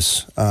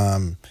 years,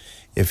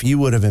 if you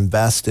would have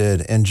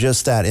invested in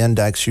just that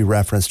index you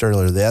referenced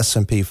earlier, the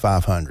S&P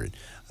 500,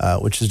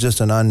 which is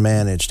just an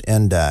unmanaged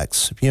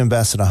index. If you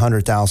invested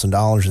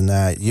 $100,000 in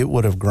that, it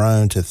would have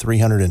grown to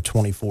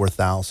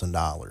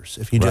 $324,000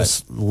 if you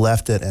just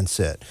left it and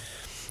sit.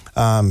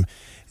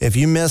 If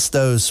you missed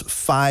those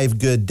 5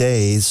 good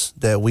days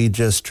that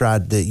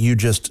you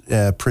just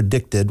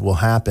predicted will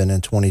happen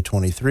in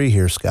 2023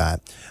 here, Scott,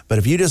 but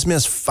if you just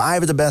missed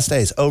 5 of the best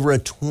days over a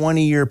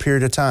 20-year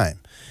period of time,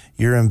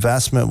 your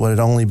investment would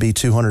only be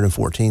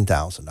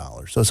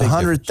 $214,000. So it's a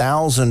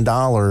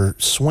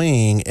 $100,000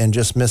 swing in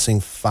just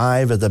missing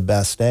 5 of the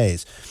best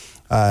days.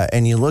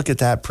 And you look at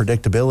that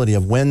predictability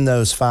of when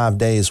those 5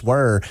 days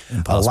were.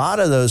 Impossible. A lot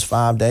of those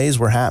 5 days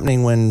were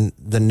happening when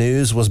the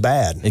news was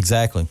bad.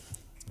 Exactly.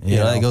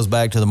 That goes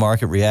back to the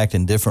market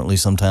reacting differently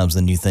sometimes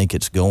than you think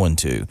it's going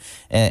to.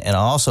 And I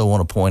also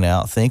want to point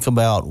out, think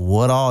about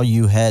what all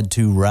you had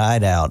to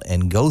ride out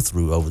and go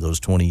through over those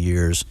 20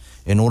 years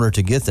in order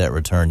to get that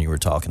return you were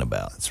talking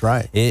about. That's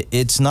right.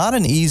 It's not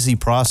an easy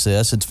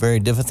process. It's very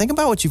difficult. Think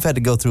about what you've had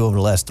to go through over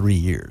the last 3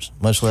 years,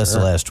 much less the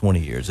last 20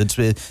 years.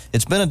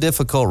 It's been a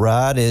difficult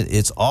ride.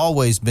 It's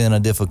always been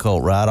a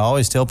difficult ride. I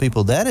always tell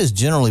people that is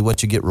generally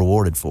what you get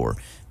rewarded for.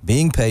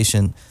 Being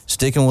patient,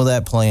 sticking with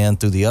that plan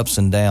through the ups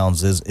and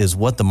downs is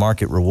what the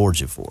market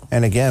rewards you for.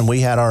 And again, we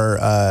had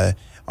our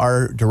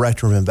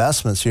director of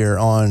investments here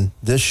on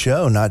this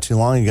show not too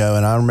long ago,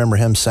 and I remember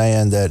him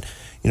saying that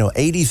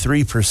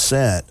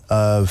 83%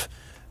 of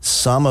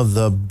some of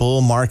the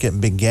bull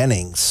market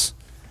beginnings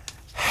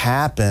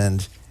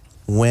happened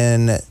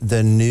when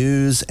the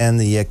news and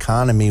the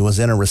economy was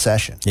in a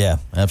recession. Yeah,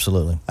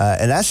 absolutely.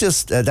 And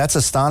that's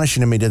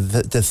astonishing to me to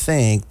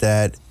think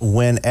that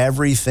when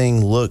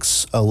everything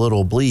looks a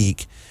little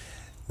bleak,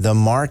 the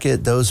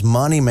market, those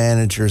money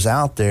managers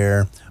out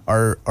there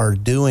are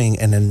doing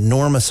an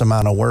enormous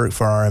amount of work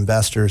for our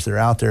investors. They're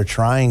out there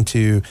trying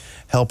to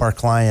help our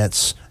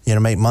clients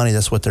make money.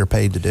 That's what they're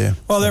paid to do.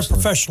 Well, they're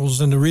professionals,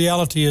 and the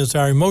reality is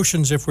our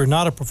emotions, if we're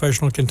not a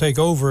professional, can take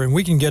over, and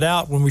we can get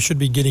out when we should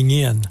be getting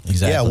in.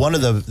 Exactly. Yeah, one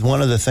of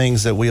the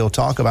things that we'll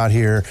talk about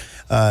here,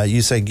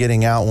 you say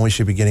getting out when we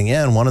should be getting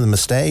in. One of the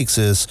mistakes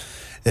is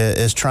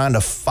trying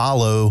to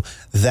follow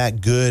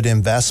that good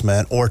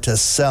investment or to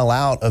sell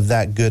out of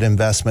that good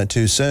investment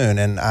too soon.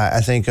 And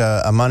I think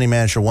a money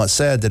manager once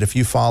said that if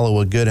you follow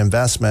a good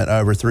investment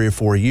over 3 or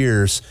 4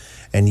 years,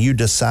 and you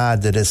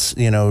decide that it's,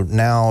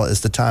 now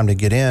is the time to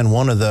get in,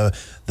 one of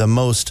the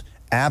most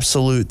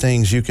absolute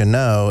things you can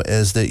know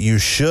is that you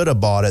should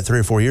have bought it 3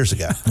 or 4 years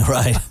ago.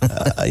 Right.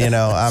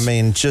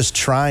 Just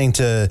trying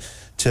to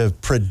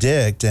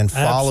predict and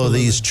follow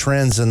these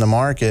trends in the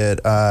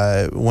market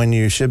when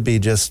you should be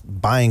just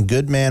buying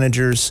good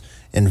managers,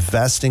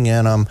 investing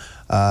in them,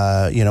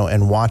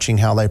 and watching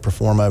how they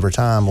perform over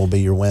time will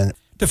be your win.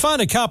 To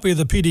find a copy of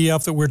the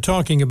PDF that we're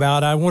talking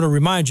about, I want to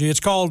remind you, it's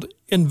called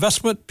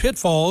Investment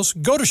Pitfalls.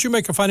 Go to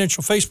Shoemaker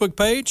Financial Facebook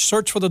page,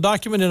 search for the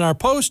document in our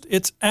post.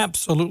 It's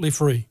absolutely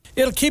free.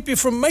 It'll keep you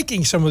from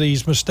making some of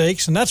these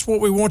mistakes, and that's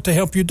what we want to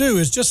help you do,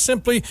 is just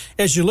simply,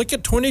 as you look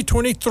at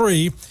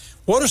 2023,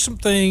 what are some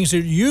things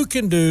that you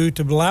can do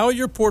to allow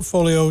your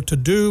portfolio to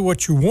do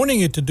what you're wanting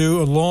it to do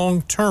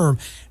long term?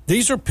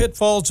 These are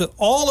pitfalls that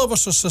all of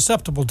us are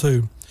susceptible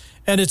to.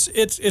 And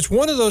it's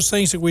one of those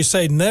things that we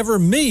say, never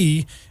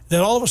me,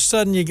 that all of a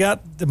sudden you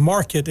got the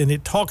market and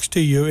it talks to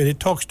you, and it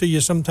talks to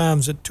you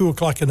sometimes at 2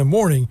 o'clock in the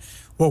morning.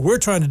 What we're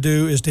trying to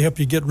do is to help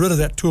you get rid of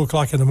that 2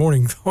 o'clock in the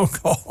morning phone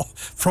call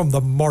from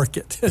the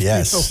market.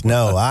 Yes.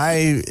 No,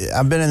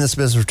 I've been in this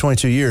business for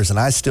 22 years, and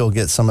I still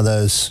get some of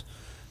those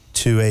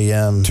 2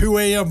 a.m.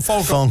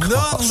 phone calls.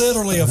 Not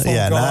literally a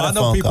phone call. I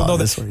know people know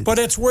that. But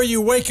it's where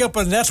you wake up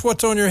and that's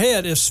what's on your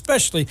head,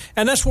 especially.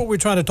 And that's what we're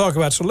trying to talk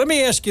about. So let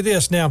me ask you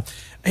this now.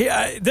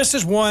 This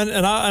is one,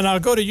 and I'll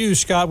go to you,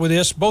 Scott, with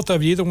this, both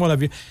of you, either one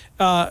of you.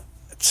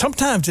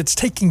 Sometimes it's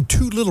taking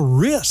too little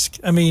risk.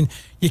 I mean,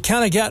 you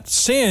kind of got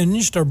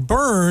singed or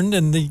burned,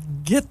 and they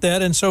get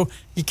that, and so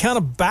you kind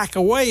of back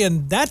away,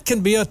 and that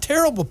can be a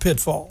terrible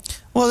pitfall.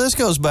 Well, this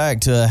goes back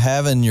to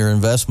having your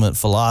investment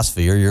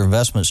philosophy or your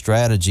investment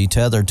strategy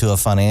tethered to a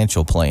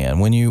financial plan.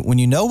 When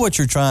you know what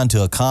you're trying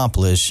to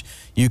accomplish,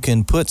 you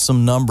can put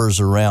some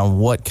numbers around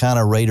what kind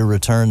of rate of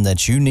return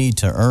that you need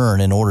to earn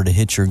in order to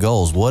hit your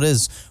goals. What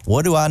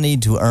do I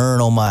need to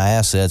earn on my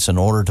assets in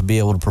order to be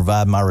able to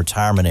provide my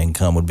retirement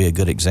income would be a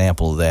good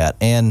example of that.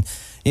 And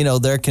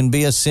there can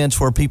be a sense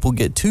where people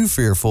get too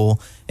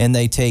fearful and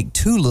they take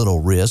too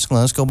little risk.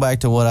 Let's go back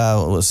to what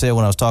I said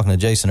when I was talking to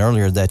Jason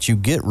earlier, that you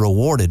get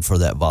rewarded for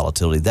that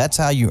volatility. That's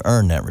how you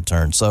earn that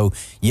return. So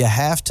you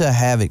have to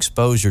have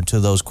exposure to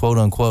those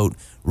quote-unquote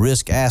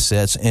risk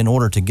assets in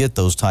order to get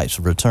those types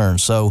of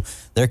returns. So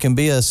there can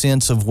be a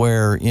sense of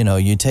where,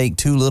 you take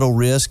too little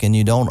risk and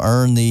you don't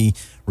earn the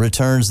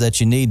returns that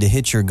you need to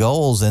hit your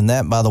goals, and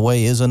that, by the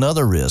way, is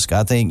another risk.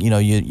 I think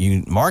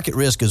you market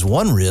risk is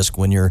one risk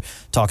when you're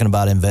talking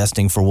about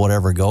investing for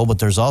whatever goal, but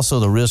there's also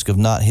the risk of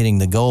not hitting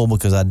the goal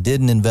because I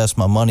didn't invest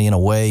my money in a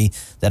way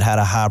that had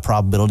a high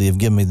probability of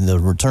giving me the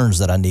returns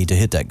that I need to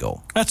hit that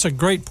goal. That's a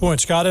great point,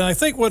 Scott, and I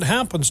think what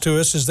happens to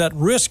us is that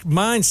risk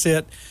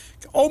mindset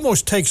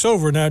almost takes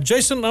over. Now,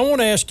 Jason, I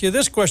want to ask you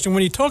this question.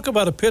 When you talk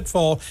about a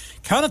pitfall,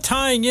 kind of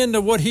tying into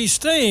what he's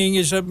saying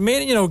is,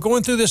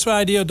 going through this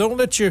idea, don't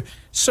let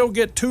yourself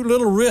get too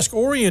little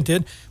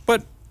risk-oriented.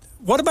 But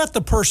what about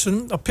the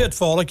person, a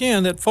pitfall,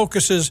 again, that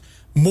focuses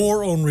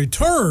more on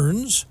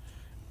returns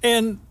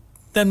and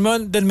than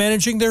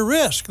managing their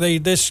risk? They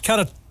just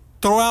kind of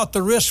throw out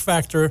the risk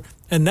factor,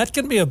 and that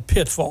can be a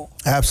pitfall.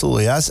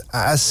 Absolutely.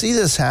 I see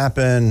this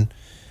happen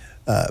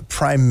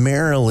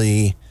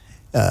primarily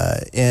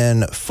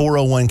in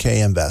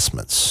 401k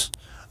investments,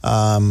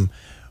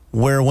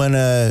 where when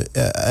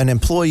an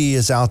employee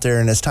is out there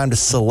and it's time to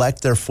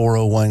select their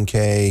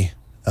 401k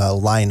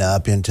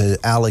lineup and to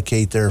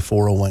allocate their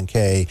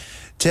 401k,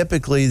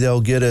 typically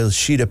they'll get a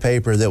sheet of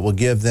paper that will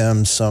give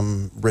them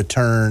some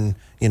return,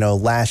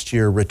 last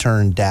year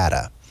return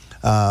data.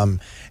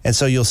 And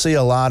so you'll see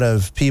a lot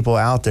of people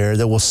out there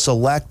that will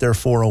select their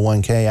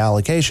 401k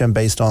allocation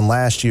based on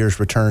last year's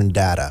return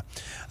data.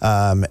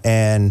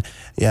 And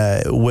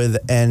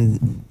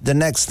the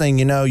next thing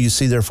you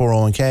see their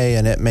 401k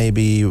and it may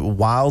be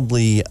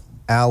wildly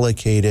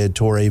allocated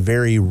toward a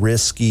very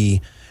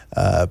risky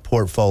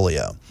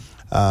portfolio.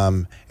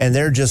 And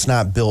they're just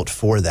not built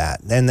for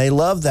that. And they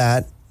love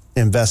that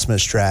investment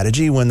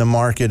strategy when the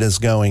market is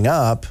going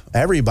up.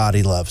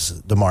 Everybody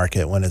loves the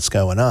market when it's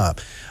going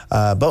up.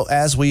 But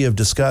as we have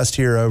discussed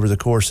here over the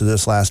course of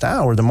this last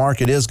hour, the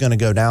market is going to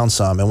go down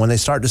some. And when they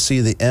start to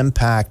see the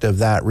impact of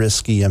that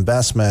risky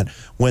investment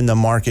when the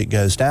market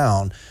goes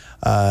down,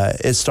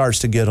 it starts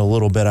to get a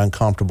little bit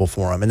uncomfortable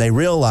for them. And they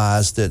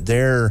realize that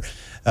their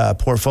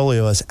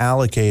portfolio is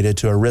allocated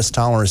to a risk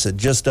tolerance that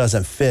just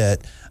doesn't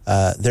fit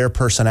their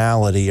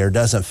personality or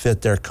doesn't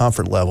fit their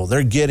comfort level.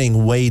 They're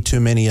getting way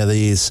too many of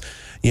these,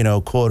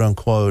 quote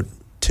unquote,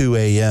 2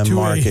 a.m.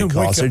 market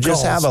calls. They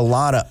just have a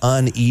lot of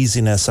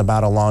uneasiness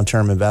about a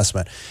long-term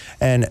investment.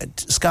 And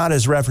Scott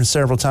has referenced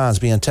several times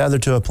being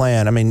tethered to a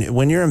plan. I mean,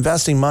 when you're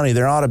investing money,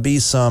 there ought to be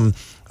some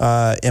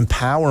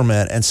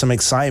empowerment and some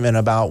excitement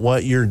about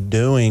what you're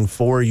doing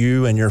for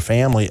you and your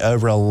family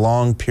over a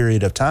long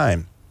period of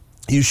time.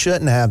 You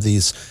shouldn't have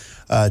these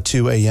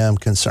 2 a.m.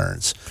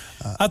 concerns.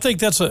 I think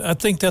that's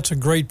a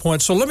great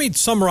point. So let me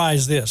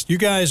summarize this. You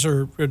guys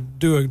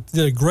did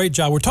a great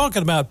job. We're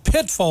talking about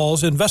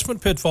pitfalls,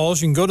 investment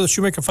pitfalls. You can go to the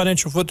Shoemaker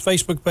Financial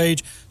Facebook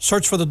page,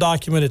 search for the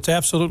document. It's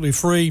absolutely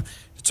free.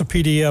 It's a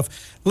PDF.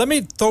 Let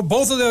me throw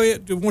both of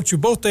them. I want you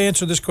both to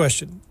answer this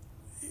question.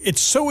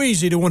 It's so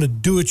easy to want to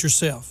do it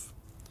yourself,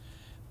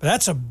 but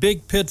that's a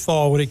big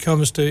pitfall when it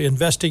comes to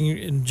investing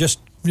in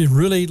just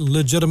really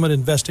legitimate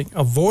investing.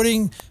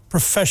 Avoiding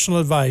professional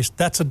advice,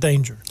 that's a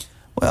danger.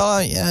 Well,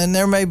 and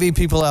there may be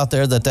people out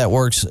there that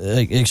works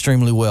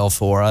extremely well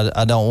for.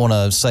 I don't want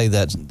to say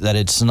that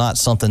it's not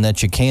something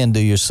that you can do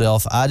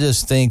yourself. I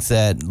just think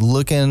that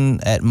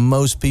looking at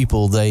most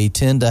people, they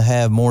tend to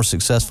have more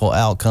successful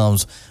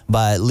outcomes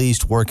by at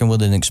least working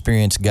with an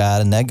experienced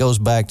guide. And that goes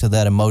back to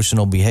that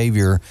emotional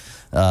behavior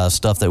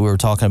stuff that we were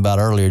talking about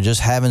earlier.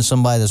 Just having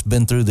somebody that's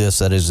been through this,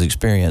 that is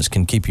experienced,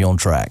 can keep you on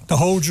track. To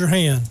hold your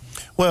hand.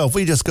 Well, if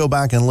we just go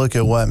back and look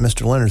at what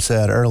Mr. Leonard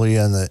said early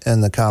in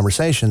the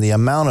conversation, the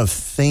amount of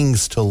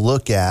things to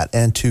look at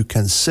and to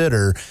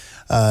consider,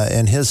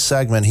 in his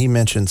segment, he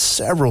mentioned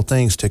several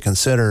things to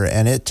consider,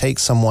 and it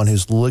takes someone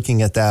who's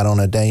looking at that on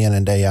a day in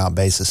and day out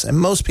basis. And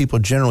most people,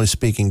 generally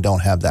speaking,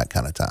 don't have that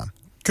kind of time.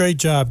 Great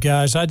job,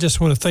 guys. I just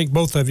want to thank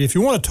both of you. If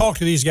you want to talk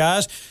to these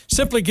guys,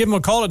 simply give them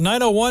a call at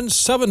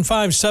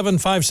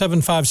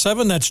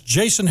 901-757-5757. That's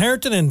Jason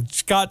Harrington and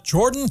Scott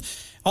Jordan.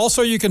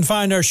 Also, you can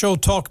find our show,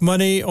 Talk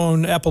Money,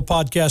 on Apple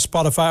Podcasts,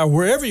 Spotify, or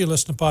wherever you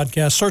listen to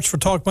podcasts. Search for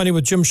Talk Money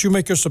with Jim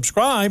Shoemaker.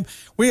 Subscribe.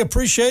 We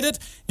appreciate it.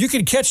 You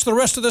can catch the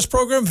rest of this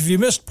program. If you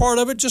missed part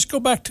of it, just go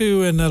back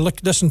to and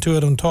listen to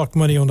it on Talk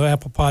Money on the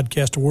Apple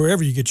Podcast or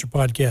wherever you get your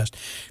podcast.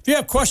 If you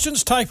have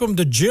questions, type them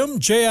to Jim,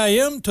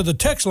 J-I-M, to the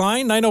text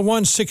line,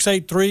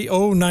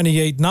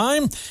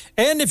 901-683-0989.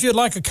 And if you'd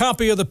like a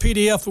copy of the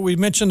PDF that we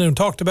mentioned and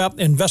talked about,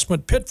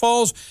 Investment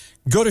Pitfalls,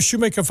 Go to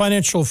Shoemaker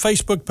Financial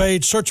Facebook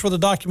page, search for the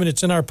document.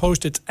 It's in our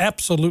post. It's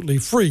absolutely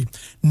free.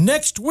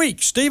 Next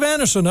week, Steve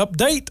Anderson,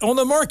 update on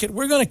the market.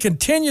 We're going to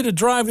continue to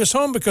drive this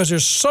home because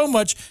there's so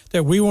much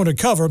that we want to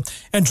cover.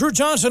 And Drew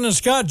Johnson and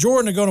Scott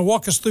Jordan are going to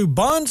walk us through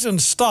bonds and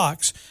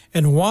stocks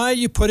and why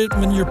you put it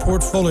in your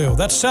portfolio.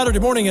 That's Saturday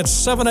morning at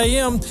 7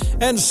 a.m.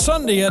 and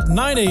Sunday at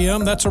 9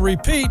 a.m. That's a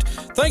repeat.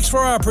 Thanks for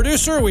our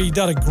producer. He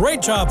did a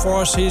great job for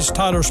us. He's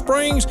Tyler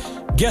Springs.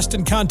 Guest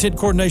and content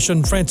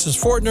coordination,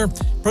 Francis Fortner.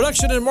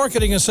 Production and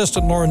marketing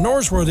assistant, Lauren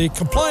Norsworthy.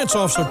 Compliance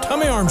officer,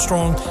 Tommy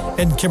Armstrong.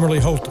 And Kimberly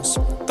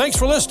Holtis. Thanks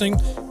for listening.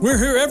 We're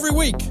here every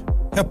week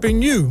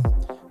helping you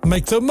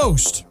make the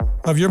most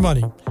of your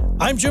money.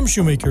 I'm Jim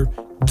Shoemaker.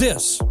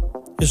 This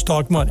is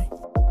Talk Money.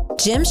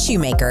 Jim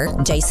Shoemaker,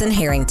 Jason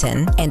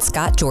Harrington, and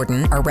Scott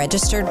Jordan are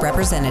registered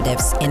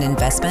representatives and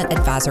investment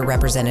advisor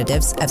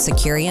representatives of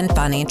Securian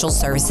Financial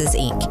Services,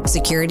 Inc.,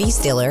 securities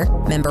dealer,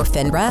 member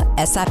FINRA,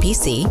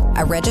 SIPC,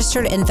 a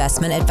registered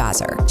investment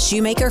advisor.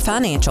 Shoemaker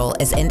Financial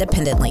is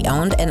independently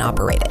owned and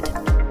operated.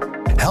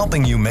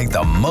 Helping you make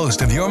the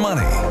most of your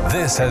money.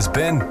 This has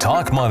been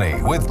Talk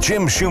Money with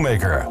Jim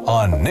Shoemaker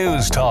on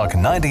News Talk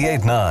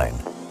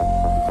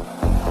 98.9.